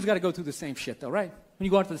 black dudes got to go through the same shit, though, right? When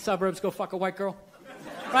you go out to the suburbs, go fuck a white girl,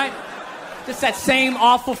 right? Just that same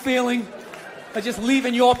awful feeling of just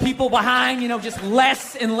leaving your people behind, you know, just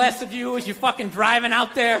less and less of you as you're fucking driving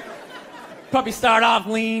out there. Probably start off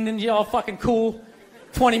lean and you're all fucking cool.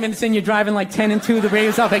 20 minutes in, you're driving like 10 and 2, the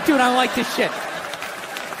radio's off. Like, dude, I don't like this shit.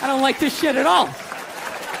 I don't like this shit at all.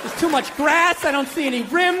 There's too much grass, I don't see any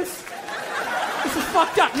rims. This is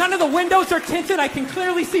fucked up. None of the windows are tinted. I can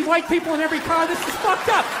clearly see white people in every car. This is fucked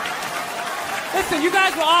up. Listen, you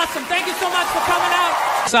guys were awesome. Thank you so much for coming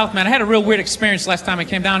out. South, man, I had a real weird experience last time I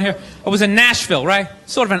came down here. I was in Nashville, right?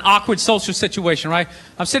 Sort of an awkward social situation, right?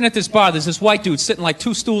 I'm sitting at this bar. There's this white dude sitting like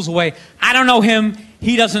 2 stools away. I don't know him.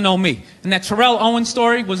 He doesn't know me. And that Terrell Owens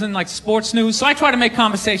story was in like sports news. So I try to make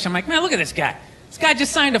conversation. I'm like, man, look at this guy. This guy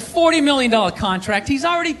just signed a $40 million contract. He's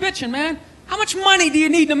already bitching, man. How much money do you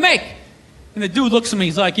need to make? And the dude looks at me,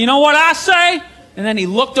 he's like, you know what I say? And then he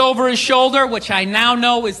looked over his shoulder, which I now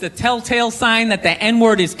know is the telltale sign that the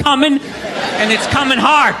N-word is coming, and it's coming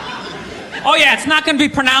hard. Oh yeah, it's not going to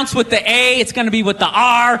be pronounced with the A, it's going to be with the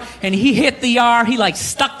R, and he hit the R, he like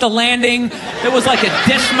stuck the landing. There was like a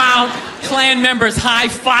dismount, Klan members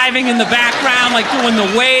high-fiving in the background, like doing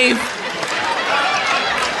the wave.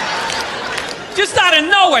 Just out of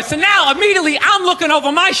nowhere. So now, immediately, I'm looking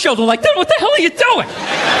over my shoulder like, dude, what the hell are you doing?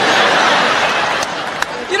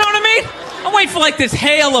 You know what I mean? I'm waiting for like this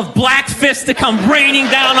hail of black fists to come raining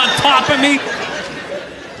down on top of me.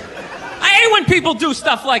 I hate when people do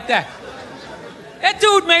stuff like that. That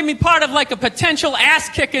dude made me part of like a potential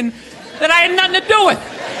ass-kicking that I had nothing to do with.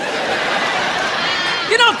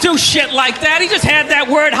 You don't do shit like that. He just had that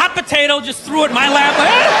word, hot potato, just threw it in my lap.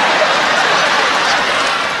 Like,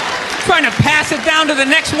 trying to pass it down to the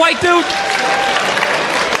next white dude.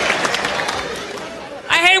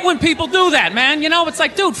 I hate when people do that, man. You know, it's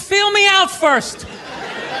like, dude, feel me out first.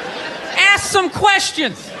 Ask some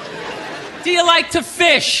questions. Do you like to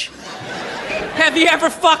fish? Have you ever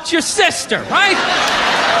fucked your sister, right?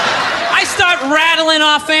 I start rattling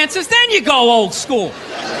off answers, then you go old school.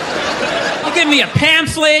 You give me a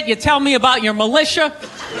pamphlet, you tell me about your militia.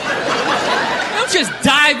 Don't just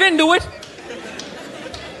dive into it.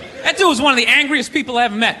 That dude was one of the angriest people I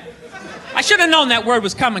ever met. I should have known that word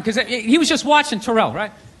was coming, because he was just watching Terrell,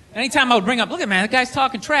 right? Anytime I would bring up, look at man, that guy's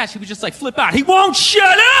talking trash, he would just like flip out. He won't shut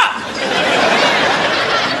up!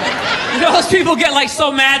 You know those people get like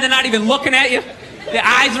so mad they're not even looking at you? Their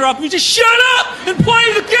eyes are up, you just shut up and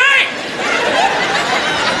play the game!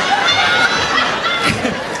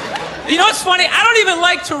 You know what's funny? I don't even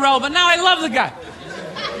like Terrell, but now I love the guy.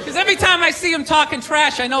 Because every time I see him talking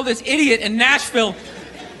trash, I know this idiot in Nashville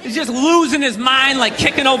He's just losing his mind, like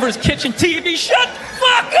kicking over his kitchen TV. Shut the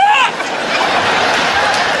fuck up!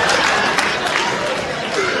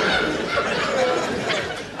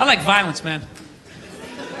 I like violence, man.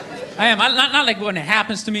 I am. Not like when it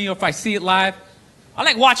happens to me or if I see it live. I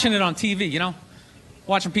like watching it on TV, you know?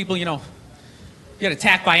 Watching people, you know, get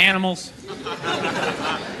attacked by animals.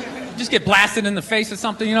 Just get blasted in the face or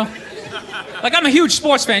something, you know? Like, I'm a huge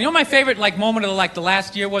sports fan. You know my favorite, like, moment of, like, the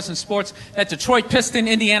last year was in sports? That Detroit Piston,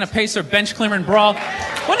 Indiana Pacer bench clearing brawl.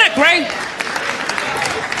 Wasn't that great?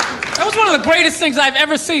 That was one of the greatest things I've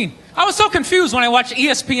ever seen. I was so confused when I watched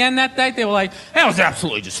ESPN that day. They were like, that was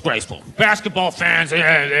absolutely disgraceful. Basketball fans, they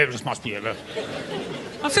just must be...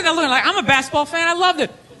 I'm sitting there looking like, I'm a basketball fan. I loved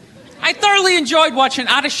it. I thoroughly enjoyed watching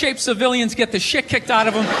out-of-shape civilians get the shit kicked out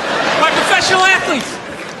of them by professional athletes.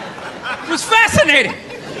 It was fascinating.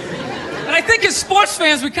 And I think as sports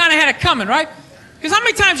fans, we kind of had it coming, right? Because how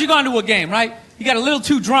many times you gone to a game, right? You got a little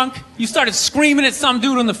too drunk, you started screaming at some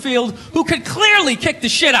dude on the field who could clearly kick the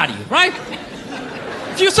shit out of you, right?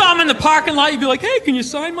 If you saw him in the parking lot, you'd be like, hey, can you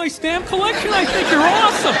sign my stamp collection? I think you're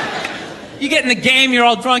awesome. You get in the game, you're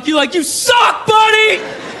all drunk, you're like, you suck, buddy!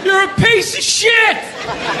 You're a piece of shit!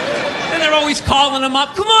 And they're always calling him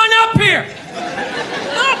up, come on up here!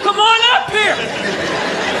 No, come on up here!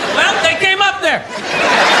 Well, they came up there.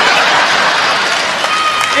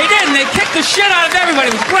 They did, and they kicked the shit out of everybody.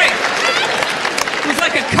 It was great. It was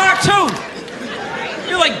like a cartoon.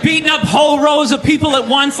 You're like beating up whole rows of people at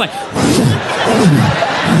once, like...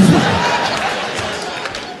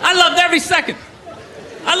 I loved every second.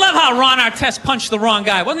 I love how Ron Artest punched the wrong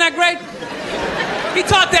guy. Wasn't that great? He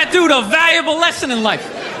taught that dude a valuable lesson in life.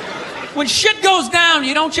 When shit goes down,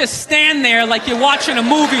 you don't just stand there like you're watching a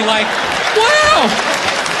movie like, wow,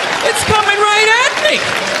 it's coming right at me.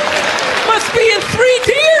 Must be in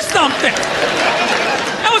 3D or something.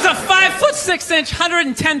 That was a 5'6",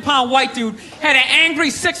 110-pound white dude, had an angry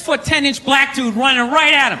 6'10" black dude running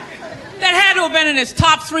right at him. That had to have been in his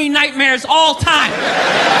top 3 nightmares all time.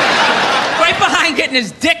 Right behind getting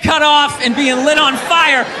his dick cut off and being lit on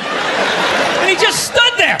fire. And he just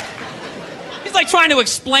stood there. He's like trying to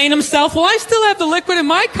explain himself. Well, I still have the liquid in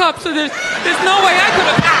my cup, so there's no way I could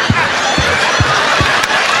have...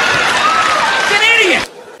 He's an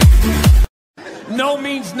idiot. No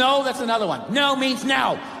means no, that's another one. No means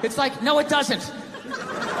no. It's like, no, it doesn't.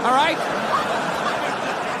 All right?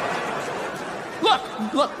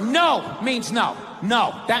 Look, no means no.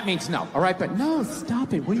 No, that means no. All right, but no,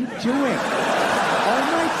 stop it. What are you doing? Oh,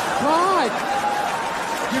 my God.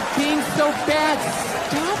 You're being so bad.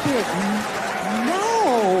 Stop it.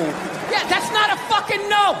 No. Yeah, that's not a fucking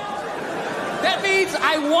no. That means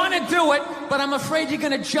I want to do it, but I'm afraid you're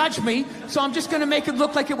going to judge me, so I'm just going to make it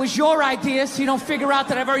look like it was your idea so you don't figure out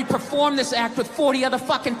that I've already performed this act with 40 other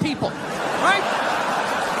fucking people. Right?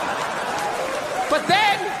 But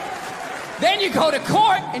then you go to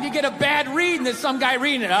court and you get a bad read and there's some guy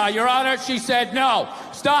reading it. Your Honor, she said no.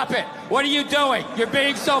 Stop it. What are you doing? You're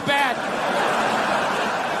being so bad.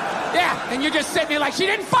 Yeah, and you're just sitting there like, she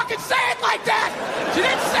didn't fucking say it like that. She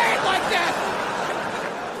didn't say it like that.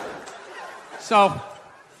 So,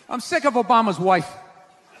 I'm sick of Obama's wife.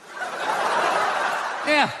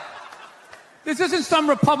 Yeah. This isn't some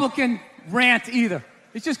Republican rant either.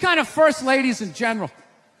 It's just kind of first ladies in general.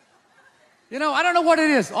 You know, I don't know what it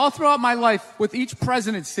is. All throughout my life, with each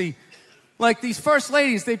presidency, like these first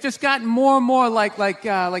ladies, they've just gotten more and more like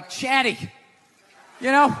chatty.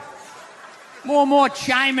 You know? More and more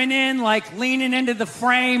chiming in, like leaning into the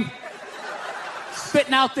frame,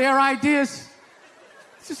 spitting out their ideas.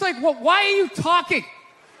 It's just like, well, why are you talking?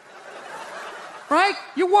 Right?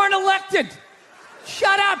 You weren't elected.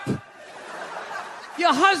 Shut up.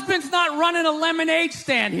 Your husband's not running a lemonade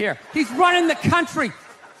stand here. He's running the country.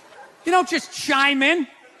 You don't just chime in.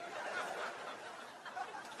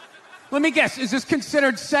 Let me guess, is this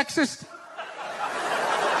considered sexist?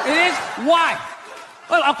 It is? Why?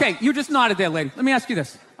 Well, okay, you just nodded there, lady. Let me ask you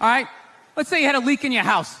this, all right? Let's say you had a leak in your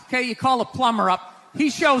house, okay? You call a plumber up. He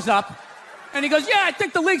shows up, and he goes, yeah, I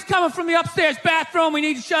think the leak's coming from the upstairs bathroom. We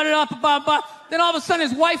need to shut it up, blah, blah. Then all of a sudden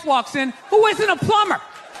his wife walks in, who isn't a plumber.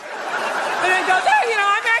 And then goes, hey, you know,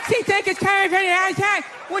 I'm actually thinking it's kind of...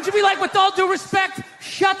 Wouldn't you be like, with all due respect,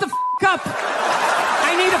 shut the up.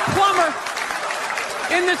 I need a plumber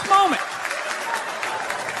in this moment.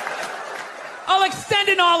 I'll extend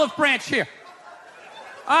an olive branch here.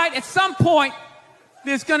 All right, at some point,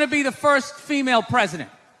 there's going to be the first female president,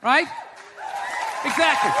 right?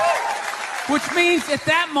 Exactly. Which means at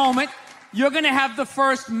that moment, you're going to have the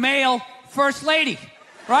first male first lady,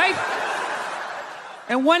 right?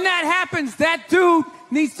 And when that happens, that dude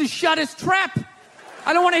needs to shut his trap.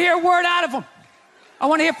 I don't want to hear a word out of him. I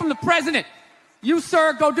want to hear from the president. You,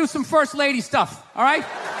 sir, go do some first lady stuff, all right?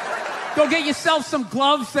 Go get yourself some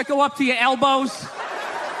gloves that go up to your elbows.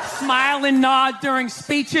 Smile and nod during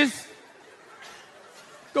speeches.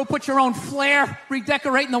 Go put your own flair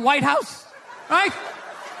redecorating the White House, right?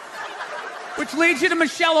 Which leads you to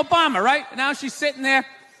Michelle Obama, right? And now she's sitting there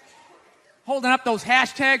holding up those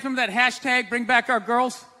hashtags. Remember that hashtag, bring back our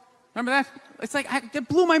girls? Remember that? It's like, it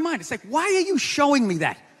blew my mind. It's like, why are you showing me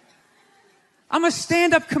that? I'm a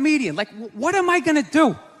stand-up comedian. Like, what am I going to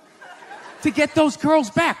do to get those girls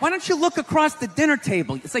back? Why don't you look across the dinner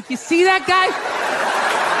table? It's like, you see that guy?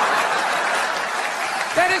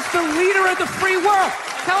 That is the leader of the free world.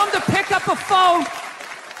 Tell him to pick up a phone,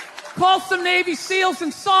 call some Navy SEALs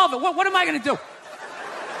and solve it. What am I going to do?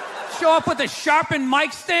 Show up with a sharpened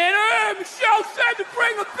mic stand? Hey, Michelle said to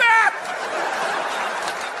bring him back.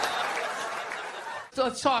 So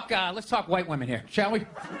let's talk white women here, shall we?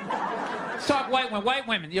 Let's talk white women. White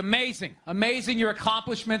women, you're amazing. Amazing your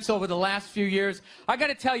accomplishments over the last few years. I got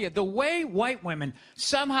to tell you, the way white women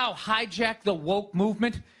somehow hijacked the woke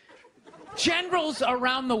movement, generals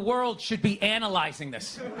around the world should be analyzing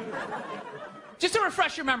this. Just to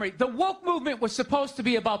refresh your memory, the woke movement was supposed to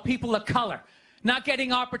be about people of color not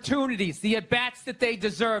getting opportunities, the at-bats that they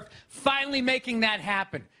deserved, finally making that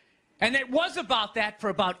happen. And it was about that for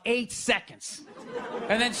about 8 seconds.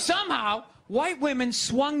 And then somehow, white women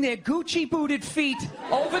swung their Gucci-booted feet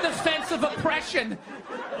over the fence of oppression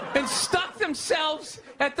and stuck themselves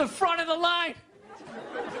at the front of the line.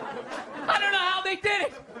 I don't know how they did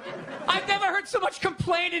it. I've never heard so much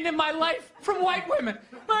complaining in my life from white women.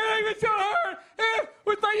 My life is so hard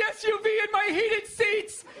with my SUV and my heated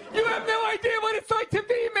seats. You have no idea what it's like to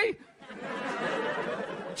be me.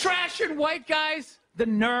 Trash and white guys, the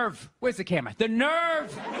nerve. Where's the camera? The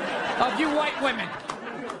nerve of you white women.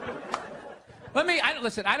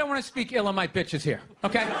 Listen, I don't want to speak ill of my bitches here,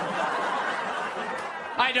 okay?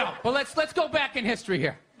 I don't, but let's go back in history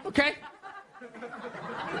here, okay?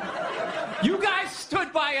 You guys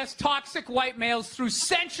stood by us toxic white males through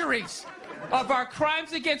centuries of our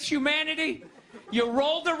crimes against humanity. You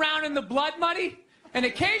rolled around in the blood money, and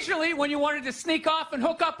occasionally, when you wanted to sneak off and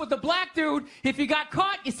hook up with a black dude, if you got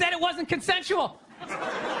caught, you said it wasn't consensual.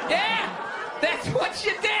 Yeah, that's what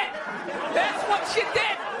you did. That's what you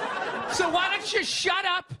did. So why don't you shut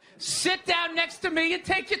up, sit down next to me, and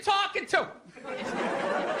take your talking to?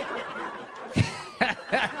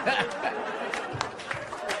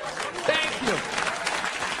 Thank you.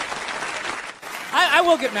 I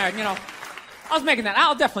will get married, you know. I was making that.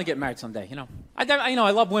 I'll definitely get married someday, you know. I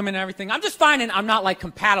love women and everything. I'm just finding I'm not, like,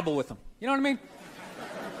 compatible with them. You know what I mean?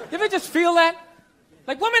 You ever just feel that?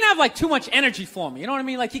 Like, women have, like, too much energy for me. You know what I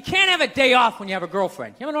mean? Like, you can't have a day off when you have a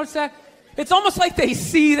girlfriend. You ever notice that? It's almost like they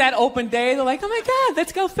see that open day. They're like, oh, my God,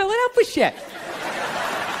 let's go fill it up with shit.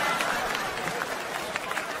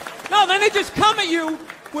 No, then they just come at you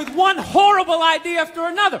with one horrible idea after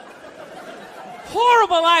another.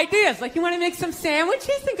 Horrible ideas. Like, you want to make some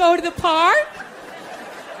sandwiches and go to the park?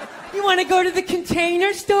 You want to go to the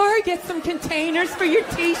Container store, get some containers for your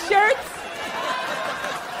T-shirts?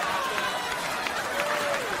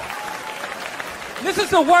 This is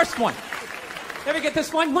the worst one. You ever get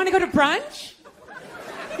this one? You want to go to brunch?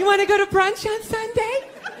 You want to go to brunch on Sunday?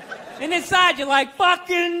 And inside you're like,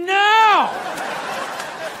 fucking no!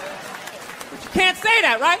 But you can't say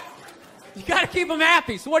that, right? You got to keep them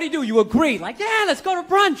happy. So what do? You agree. Like, yeah, let's go to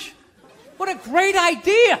brunch. What a great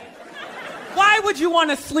idea. Why would you want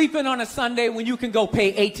to sleep in on a Sunday when you can go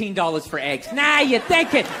pay $18 for eggs? Now you're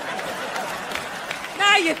thinking.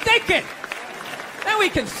 Now you're thinking. Then we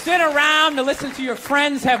can sit around and listen to your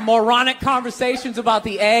friends have moronic conversations about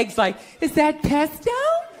the eggs. Like, is that pesto?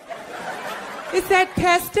 Is that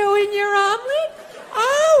pesto in your omelet?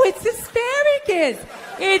 Oh, it's asparagus.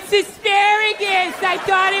 It's asparagus. I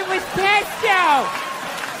thought it was pesto.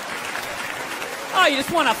 Oh, you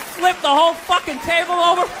just want to flip the whole fucking table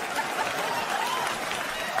over?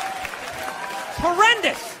 It's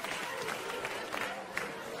horrendous.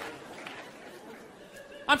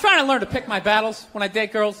 I'm trying to learn to pick my battles when I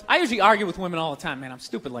date girls. I usually argue with women all the time, man. I'm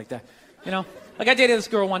stupid like that. You know? Like, I dated this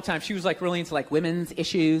girl one time. She was, like, really into, like, women's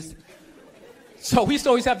issues. So we used to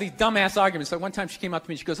always have these dumbass arguments. So one time she came up to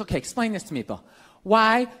me and she goes, okay, explain this to me, Bill.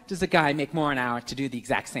 Why does a guy make more an hour to do the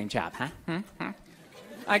exact same job, huh?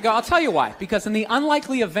 I go, I'll tell you why. Because in the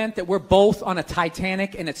unlikely event that we're both on a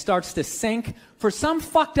Titanic and it starts to sink, for some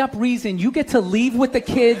fucked up reason, you get to leave with the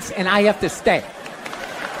kids and I have to stay.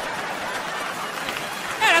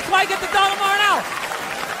 Yeah, that's why I get the $1 more an hour.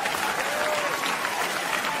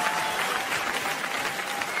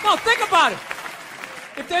 No, think about it.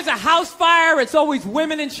 If there's a house fire, it's always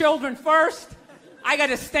women and children first. I got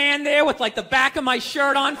to stand there with like the back of my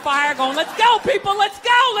shirt on fire going, let's go, people, let's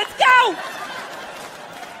go, let's go.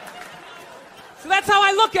 So that's how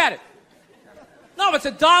I look at it. No, it's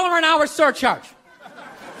 $1 an hour surcharge.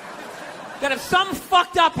 That if something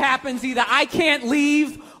fucked up happens, either I can't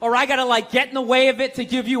leave or I got to like get in the way of it to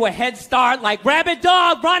give you a head start, like rabid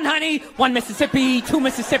dog, run honey, 1 Mississippi, 2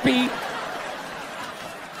 Mississippi.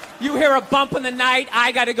 You hear a bump in the night,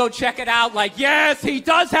 I got to go check it out, like, yes, he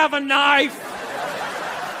does have a knife.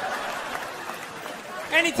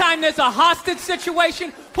 Anytime there's a hostage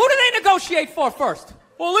situation, who do they negotiate for first?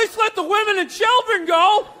 Well, at least let the women and children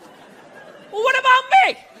go. Well, what about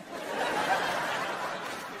me?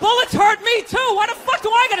 Bullets hurt me too. Why the fuck do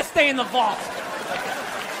I gotta stay in the vault?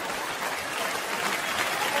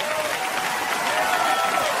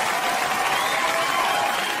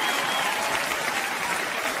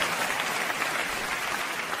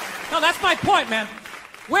 No, that's my point, man.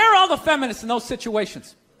 Where are all the feminists in those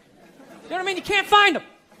situations? You know what I mean? You can't find them.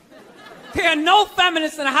 There are no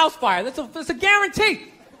feminists in a house fire. That's a guarantee.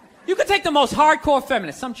 You could take the most hardcore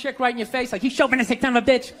feminist, some chick right in your face, like, you chauvinistic son of a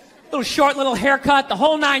bitch, little short, little haircut, the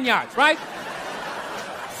whole 9 yards, right?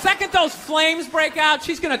 Second those flames break out,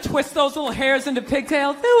 she's gonna twist those little hairs into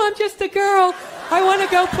pigtails. Oh, I'm just a girl. I want to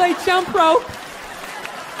go play jump rope.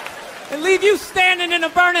 And leave you standing in a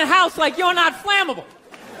burning house like you're not flammable.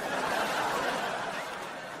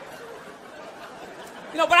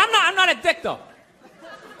 You know, but I'm not a dick, though.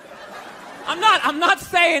 I'm not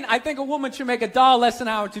saying I think a woman should make $1 less an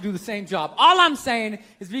hour to do the same job. All I'm saying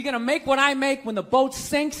is if you're going to make what I make when the boat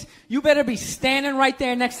sinks, you better be standing right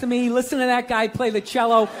there next to me, listen to that guy play the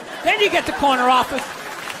cello. Then you get the corner office.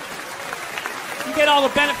 You get all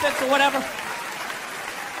the benefits or whatever.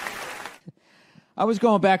 I was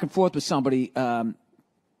going back and forth with somebody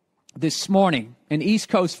this morning, an East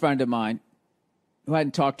Coast friend of mine who I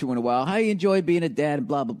hadn't talked to in a while. How you enjoy being a dad and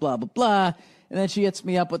blah, blah, blah, blah, blah. And then she hits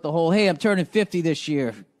me up with the whole, hey, I'm turning 50 this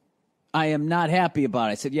year. I am not happy about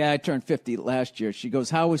it. I said, yeah, I turned 50 last year. She goes,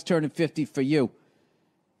 how was turning 50 for you?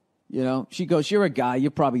 You know, she goes, you're a guy.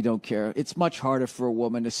 You probably don't care. It's much harder for a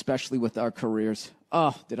woman, especially with our careers.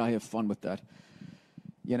 Oh, did I have fun with that?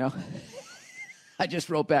 You know? I just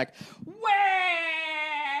wrote back,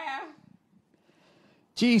 where?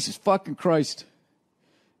 Jesus fucking Christ.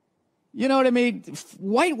 You know what I mean?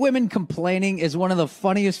 White women complaining is one of the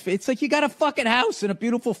funniest. It's like you got a fucking house and a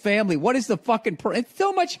beautiful family. What is the fucking... It's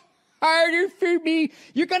so much harder for me.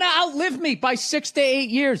 You're going to outlive me by 6 to 8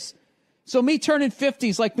 years. So me turning 50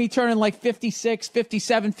 is like me turning like 56,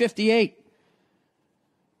 57, 58.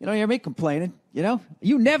 You don't hear me complaining, you know?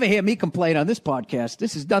 You never hear me complain on this podcast.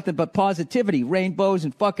 This is nothing but positivity, rainbows,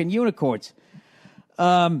 and fucking unicorns.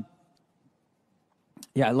 Yeah,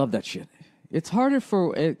 I love that shit. It's harder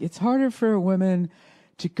for women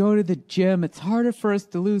to go to the gym. It's harder for us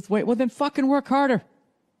to lose weight. Well, then fucking work harder.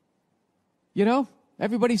 You know,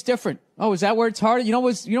 everybody's different. Oh, is that where it's harder? You know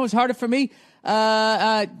what's harder for me?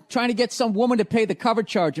 Trying to get some woman to pay the cover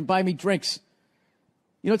charge and buy me drinks.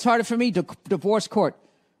 You know, it's harder for me. Divorce court,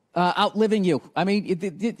 outliving you. I mean,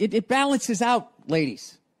 it balances out,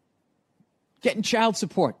 ladies. Getting child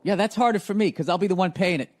support. Yeah, that's harder for me because I'll be the one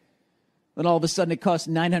paying it. Then all of a sudden it costs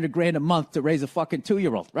 $900,000 a month to raise a fucking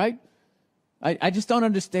 2-year-old, right? I just don't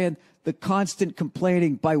understand the constant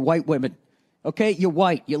complaining by white women. Okay, you're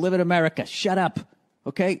white. You live in America. Shut up.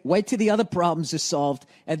 Okay, wait till the other problems are solved,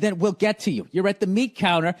 and then we'll get to you. You're at the meat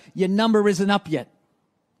counter. Your number isn't up yet.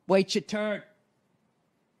 Wait your turn.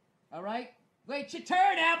 All right? Wait your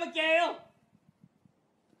turn, Abigail.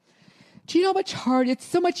 Do you know how much harder? It's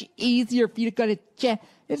so much easier for you to go to jail.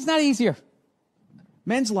 It's not easier.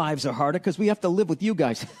 Men's lives are harder because we have to live with you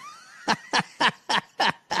guys.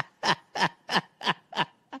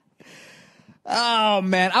 Oh,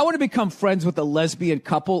 man. I want to become friends with a lesbian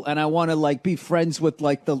couple, and I want to, like, be friends with,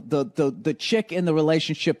 like, the chick in the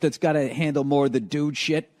relationship that's got to handle more of the dude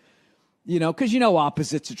shit. You know, because, you know,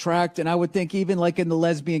 opposites attract, and I would think even, like, in the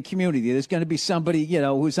lesbian community, there's going to be somebody, you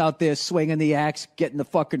know, who's out there swinging the axe, getting the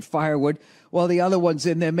fucking firewood, while the other one's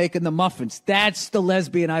in there making the muffins. That's the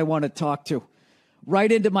lesbian I want to talk to.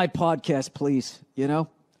 Right into my podcast, please. You know,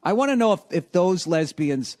 I want to know if those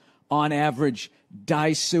lesbians, on average,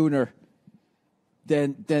 die sooner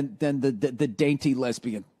than the dainty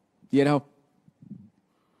lesbian. You know,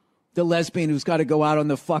 the lesbian who's got to go out on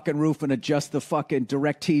the fucking roof and adjust the fucking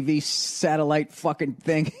DirecTV satellite fucking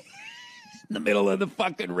thing in the middle of the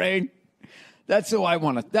fucking rain. That's who I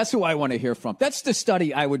want to. That's who I want to hear from. That's the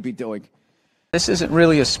study I would be doing. This isn't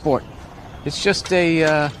really a sport. It's just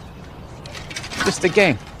a. Just a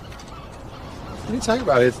game. What are you talking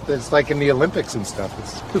about? It's like in the Olympics and stuff.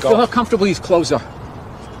 Feel how comfortable these clothes are.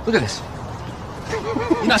 Look at this.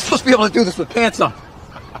 You're not supposed to be able to do this with pants on.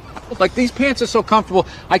 Like, these pants are so comfortable,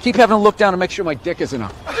 I keep having to look down to make sure my dick isn't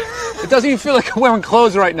out. It doesn't even feel like I'm wearing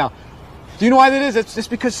clothes right now. Do you know why that is? It's just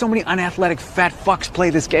because so many unathletic fat fucks play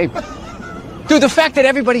this game. Dude, the fact that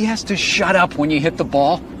everybody has to shut up when you hit the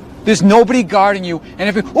ball, there's nobody guarding you,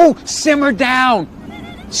 and oh, simmer down.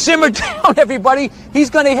 Simmer down, everybody. He's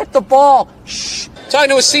going to hit the ball. Shh.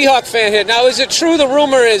 Talking to a Seahawk fan here. Now, is it true the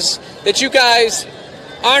rumor is that you guys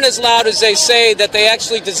aren't as loud as they say, that they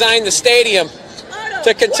actually designed the stadium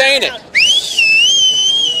to contain it?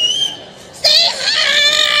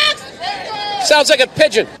 Sounds like a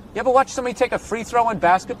pigeon. You ever watch somebody take a free throw in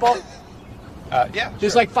basketball? Yeah.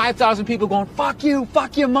 There's like 5,000 people going, fuck you,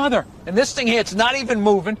 fuck your mother. And this thing here, it's not even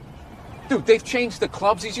moving. Dude, they've changed the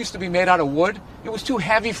clubs. These used to be made out of wood. It was too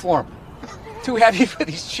heavy for them. Too heavy for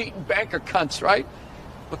these cheating banker cunts, right?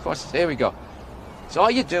 Of course, there we go. So all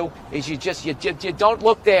you do is you don't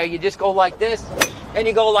look there. You just go like this, and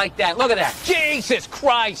you go like that. Look at that. Jesus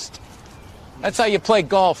Christ. That's how you play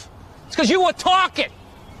golf. It's because you were talking.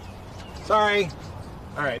 Sorry.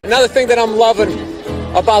 All right. Another thing that I'm loving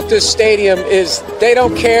about this stadium is they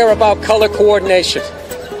don't care about color coordination.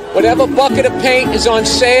 Whatever bucket of paint is on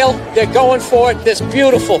sale, they're going for it. This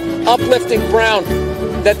beautiful, uplifting brown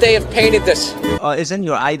that they have painted this. Isn't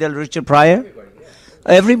your idol Richard Pryor?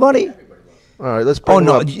 Everybody? All right, let's bring him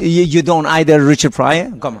up. You don't idol Richard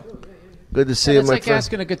Pryor? Come on. Good to see you, It's my like friend.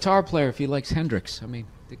 asking a guitar player if he likes Hendrix. I mean,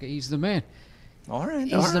 he's the man. All right.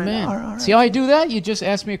 He's the man. See how I do that? You just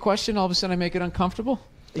ask me a question, all of a sudden I make it uncomfortable.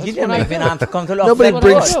 You didn't make me uncomfortable. Nobody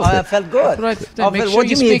brings. I felt good. Make sure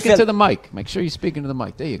you're speaking to the mic. Make sure you're speaking to the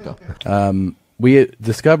mic. There you go. We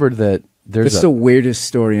discovered that there's That's the weirdest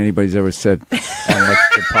story anybody's ever said on the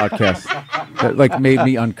podcast. That made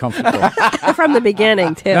me uncomfortable. From the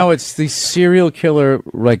beginning too. No, it's the serial killer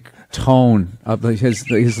tone of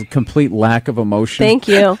his complete lack of emotion. Thank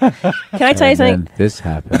you. Can I tell you something? This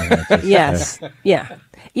happened. Yes. Yeah.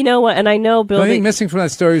 You know what? And I know Bill. The only thing missing from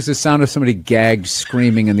that story is the sound of somebody gagged,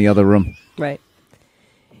 screaming in the other room. Right.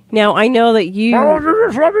 Now I know that you.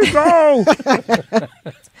 Let me go.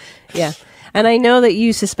 Yeah. And I know that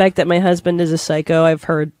you suspect that my husband is a psycho. I've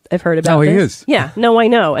heard about No, he this. is. Yeah, no, I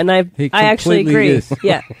know, and I actually completely agree. is.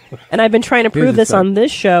 Yeah, and I've been trying to prove this on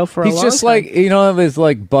this show for a long time. He's just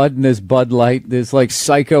there's Bud and there's Bud Light. There's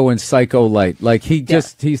Psycho and Psycho Light.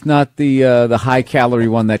 He's not the high calorie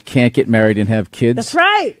one that can't get married and have kids. That's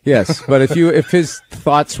right. Yes, but if his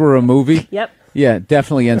thoughts were a movie, Yep. yeah,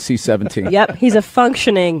 definitely NC-17. Yep, he's a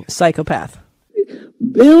functioning psychopath.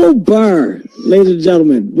 Bill Burr, ladies and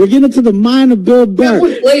gentlemen. We're getting to the mind of Bill Burr. That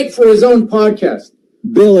was late for his own podcast.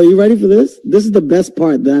 Bill, are you ready for this? This is the best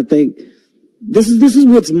part that I think. This is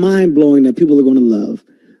what's mind blowing that people are going to love.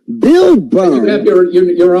 Bill Burr. You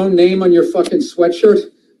have your own name on your fucking sweatshirt?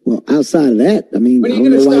 Well, outside of that, I mean, When are I you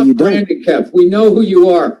don't going to know why stop you don't. branding, Kev? We know who you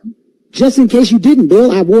are. Just in case you didn't,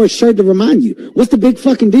 Bill, I wore a shirt to remind you. What's the big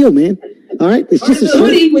fucking deal, man? All right, it's just a shirt.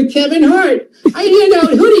 Hoodie with Kevin Hart. I hand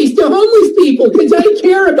out hoodies to homeless people because I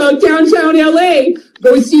care about downtown LA.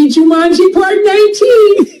 Go see Jumanji Part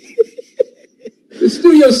 19. The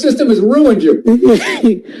studio system has ruined you.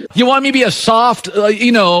 You want me to be a soft,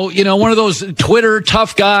 one of those Twitter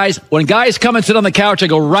tough guys? When guys come and sit on the couch, I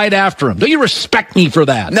go right after them. Don't you respect me for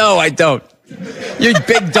that? No, I don't. Your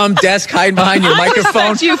big dumb desk hiding behind your microphone. I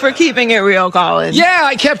respect you for keeping it real, Colin. Yeah,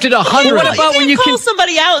 I kept it 100. What about when you call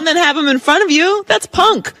somebody out and then have them in front of you? That's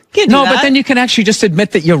punk. Can't do No, that. but then you can actually just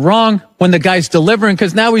admit that you're wrong when the guy's delivering,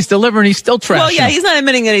 because now he's delivering, he's still trashing. Well, yeah, he's not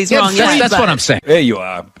admitting that he's wrong. That's what I'm saying. There you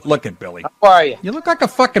are. Look at Billy. How are you? You look like a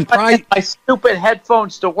fucking I pride. get my stupid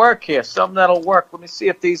headphones to work here. Something that'll work. Let me see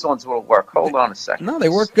if these ones will work. Hold on a second. No, they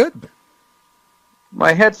work good.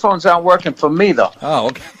 My headphones aren't working for me, though. Oh,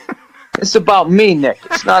 okay. It's about me, Nick.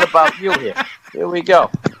 It's not about you here. Here we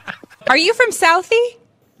go. Are you from Southie?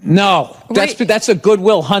 No, that's a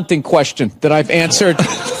Goodwill Hunting question that I've answered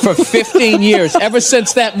for 15 years, ever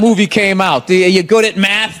since that movie came out. Are you good at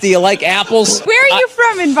math? Do you like apples? Where are you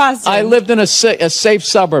from in Boston? I lived in a safe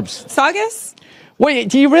suburbs. Saugus? Wait,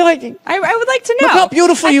 do you really? I would like to know. Look how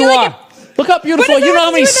beautiful you are. Look how beautiful. You know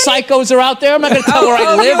how many psychos are out there? I'm not going to tell where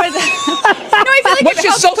I live. No, I feel like What's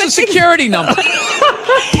your social security number?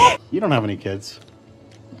 You don't have any kids.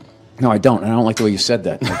 No, I don't. I don't like the way you said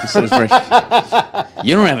that. Like you said, it's very...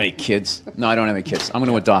 You don't have any kids. No, I don't have any kids. I'm going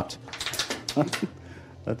to adopt.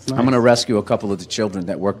 That's nice. I'm going to rescue a couple of the children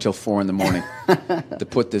that work till 4 a.m. to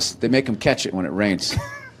put this. They make them catch it when it rains.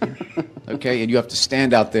 Okay, and you have to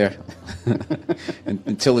stand out there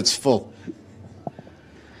until it's full.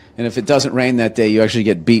 And if it doesn't rain that day, you actually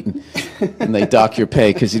get beaten, and they dock your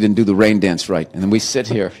pay because you didn't do the rain dance right. And then we sit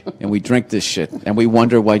here and we drink this shit, and we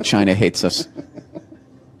wonder why China hates us.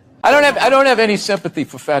 I don't have any sympathy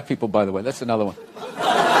for fat people, by the way. That's another one.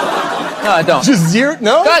 No, I don't. Just zero?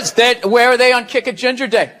 No? Because where are they on Kick It Ginger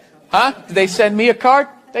Day? Huh? Do they send me a card?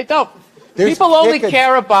 They don't. People only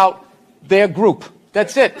care about their group.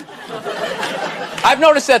 That's it. I've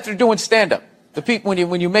noticed that they're doing stand-up. The people,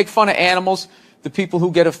 when you make fun of animals, the people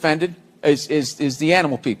who get offended is the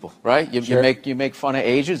animal people, right? You make fun of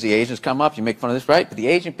Asians. The Asians come up. You make fun of this, right? But the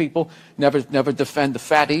Asian people never defend the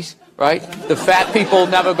fatties, right? The fat people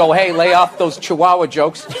never go, hey, lay off those Chihuahua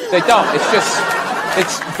jokes. They don't.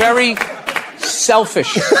 It's very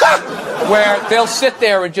selfish, where they'll sit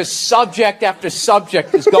there and just subject after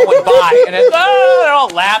subject is going by, and they're all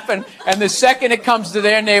laughing. And the second it comes to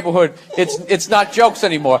their neighborhood, it's not jokes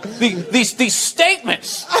anymore. These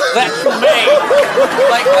statements that you made,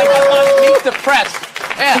 like I'm on Meet the Press.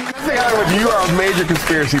 Yeah. You are a major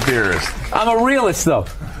conspiracy theorist. I'm a realist, though.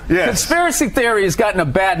 Yes. Conspiracy theory has gotten a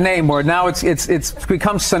bad name where now it's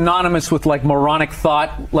become synonymous with like moronic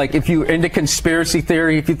thought. Like if you're into conspiracy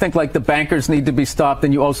theory, if you think like the bankers need to be stopped,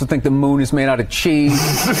 then you also think the moon is made out of cheese,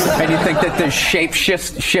 and you think that there's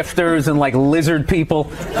shifters and like lizard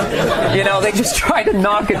people. You know, they just try to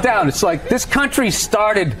knock it down. It's like this country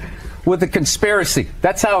started with a conspiracy.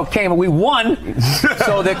 That's how it came. We won,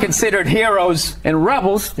 so they're considered heroes and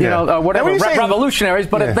rebels, you know, or whatever, revolutionaries.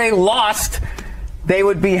 But if they lost, they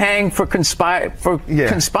would be hanged for conspiring.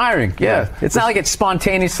 Yeah. It's not like it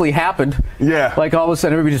spontaneously happened. Yeah. Like all of a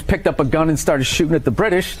sudden everybody just picked up a gun and started shooting at the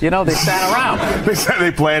British. You know, they sat around.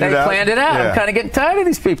 They planned it out. They planned it out. Yeah. I'm kind of getting tired of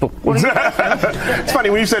these people. What are you It's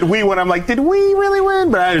funny, when you said we won, I'm like, did we really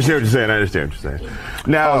win? But I understand what you're saying.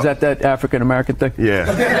 Now, is that African-American thing? Yeah.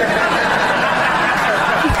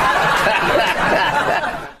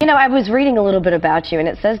 You know, I was reading a little bit about you, and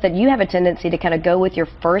it says that you have a tendency to kind of go with your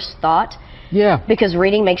first thought. Yeah. Because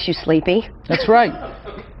reading makes you sleepy. That's right.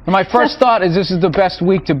 And my first thought is this is the best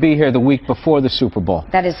week to be here, the week before the Super Bowl.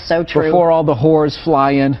 That is so true. Before all the whores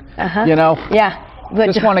fly in. You know? Yeah.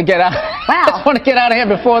 Just want to get out. Wow. Just want to get out of here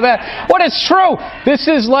before that. But it's true. This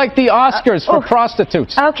is like the Oscars for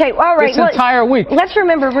prostitutes. Okay, all right. This entire week. Let's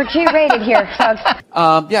remember we're G-rated here, folks.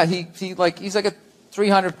 Yeah, he's like a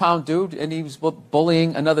 300-pound dude, and he was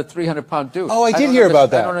bullying another 300-pound dude. Oh, I did hear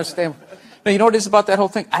about that. I don't understand. No, you know what it is about that whole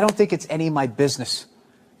thing? I don't think it's any of my business.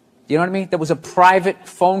 You know what I mean? There was a private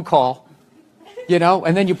phone call, you know,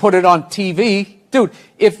 and then you put it on TV. Dude,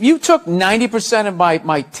 if you took 90% of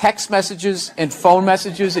my text messages and phone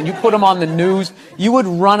messages and you put them on the news, you would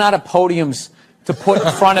run out of podiums to put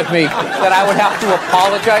in front of me that I would have to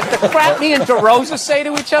apologize. The crap me and DeRosa say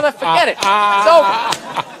to each other, forget it. So,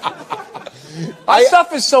 our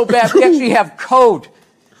stuff is so bad, we actually have code.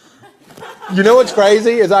 You know what's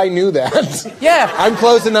crazy is I knew that. Yeah. I'm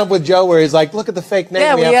close enough with Joe where he's like, look at the fake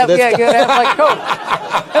name we have for this guy. Have like code.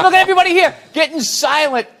 And look at everybody here getting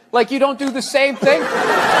silent like you don't do the same thing. You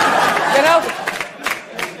know?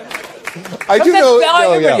 I do know.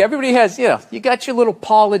 Everybody has, you know, you got your little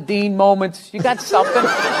Paula Deen moments. You got something.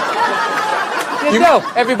 You know,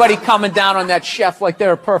 everybody coming down on that chef like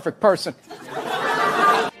they're a perfect person.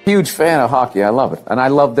 Huge fan of hockey. I love it. And I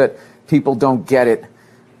love that people don't get it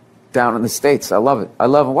down in the States. I love it. I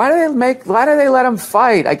love it. Why do they let them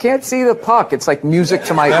fight? I can't see the puck. It's like music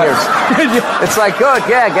to my ears. It's like, good,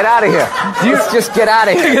 yeah, get out of here. Just get out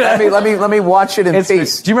of here. Let me watch it in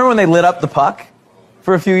peace. Do you remember when they lit up the puck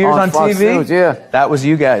for a few years on Fox TV? News, yeah. That was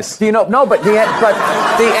you guys. Do you know? No, but the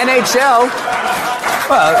NHL.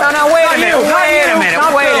 Well, no, wait a minute.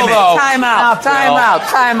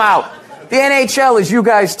 Time out. The NHL is you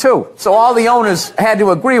guys too. So all the owners had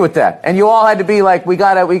to agree with that. And you all had to be like, we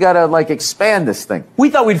gotta like expand this thing. We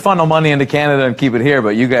thought we'd funnel money into Canada and keep it here,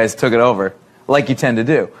 but you guys took it over, like you tend to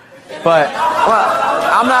do. But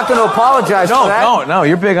I'm not going to apologize for that. No,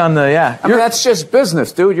 you're big on the, I mean, that's just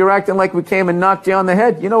business, dude. You're acting like we came and knocked you on the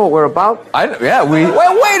head. You know what we're about. Wait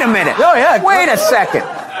a minute. Oh, yeah. Wait a second.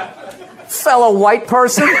 Fellow white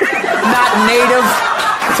person, not native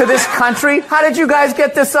to this country. How did you guys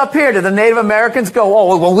get this up here? Did the Native Americans go,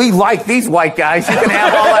 oh, well, we like these white guys. You can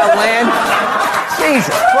have all our land.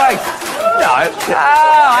 Jesus Christ. No,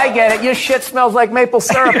 I get it. Your shit smells like maple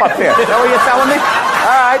syrup up here. Is that what you're telling me?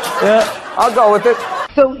 All right. Yeah, I'll go with it.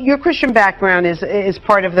 So your Christian background is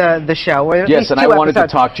part of the show. Or yes, and I wanted to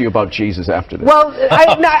talk to you about Jesus after this. Well,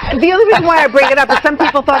 the only reason why I bring it up is some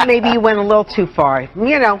people thought maybe you went a little too far.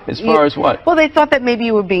 You know. As far as what? Well, they thought that maybe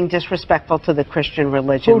you were being disrespectful to the Christian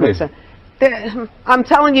religion. Who did? I'm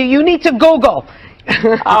telling you, you need to Google.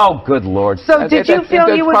 Oh, good Lord. So did you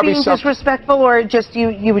feel you were being disrespectful, or just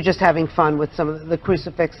you were just having fun with some of the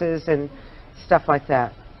crucifixes and stuff like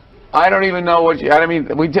that? I don't even know what I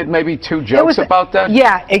mean, we did maybe 2 jokes about that?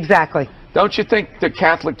 Yeah, exactly. Don't you think the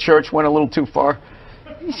Catholic Church went a little too far?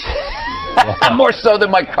 More so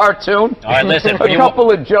than my cartoon. All right, listen. A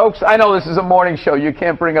couple of jokes. I know this is a morning show. You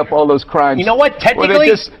can't bring up all those crimes. You know what?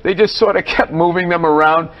 Technically, they just sort of kept moving them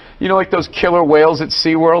around. You know, like those killer whales at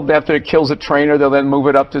SeaWorld. After it kills a trainer, they'll then move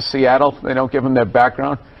it up to Seattle. They don't give them their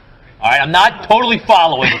background. all right, I'm not totally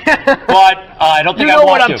following, but I don't think you I know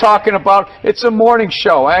want what to. I'm talking about. It's a morning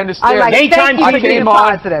show. I understand. I came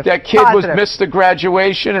on. That kid was missed the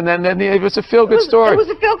graduation, and then it was a feel-good story. It was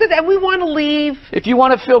a feel-good, and we want to leave. If you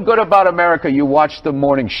want to feel good about America, you watch the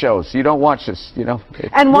morning shows. You don't watch this, you know.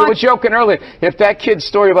 And we were joking earlier. If that kid's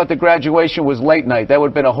story about the graduation was late night, that would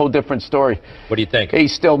have been a whole different story. What do you think?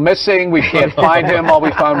 He's still missing. We can't find him. All we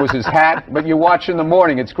found was his hat. But you watch in the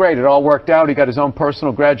morning. It's great. It all worked out. He got his own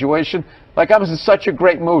personal graduation. Like, I was in such a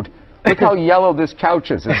great mood. Look how yellow this couch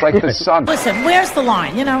is. It's like the sun. Listen, where's the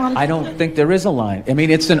line? You know, I don't think there is a line. I mean,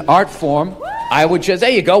 it's an art form. I would just, there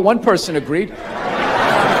you go, one person agreed.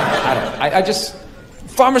 I just,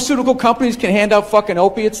 pharmaceutical companies can hand out fucking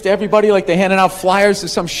opiates to everybody like they're handing out flyers to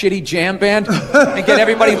some shitty jam band and get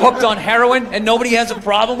everybody hooked on heroin and nobody has a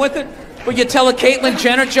problem with it. But you tell a Caitlyn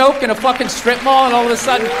Jenner joke in a fucking strip mall and all of a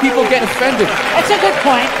sudden people get offended. That's a good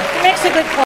point. It makes a good point.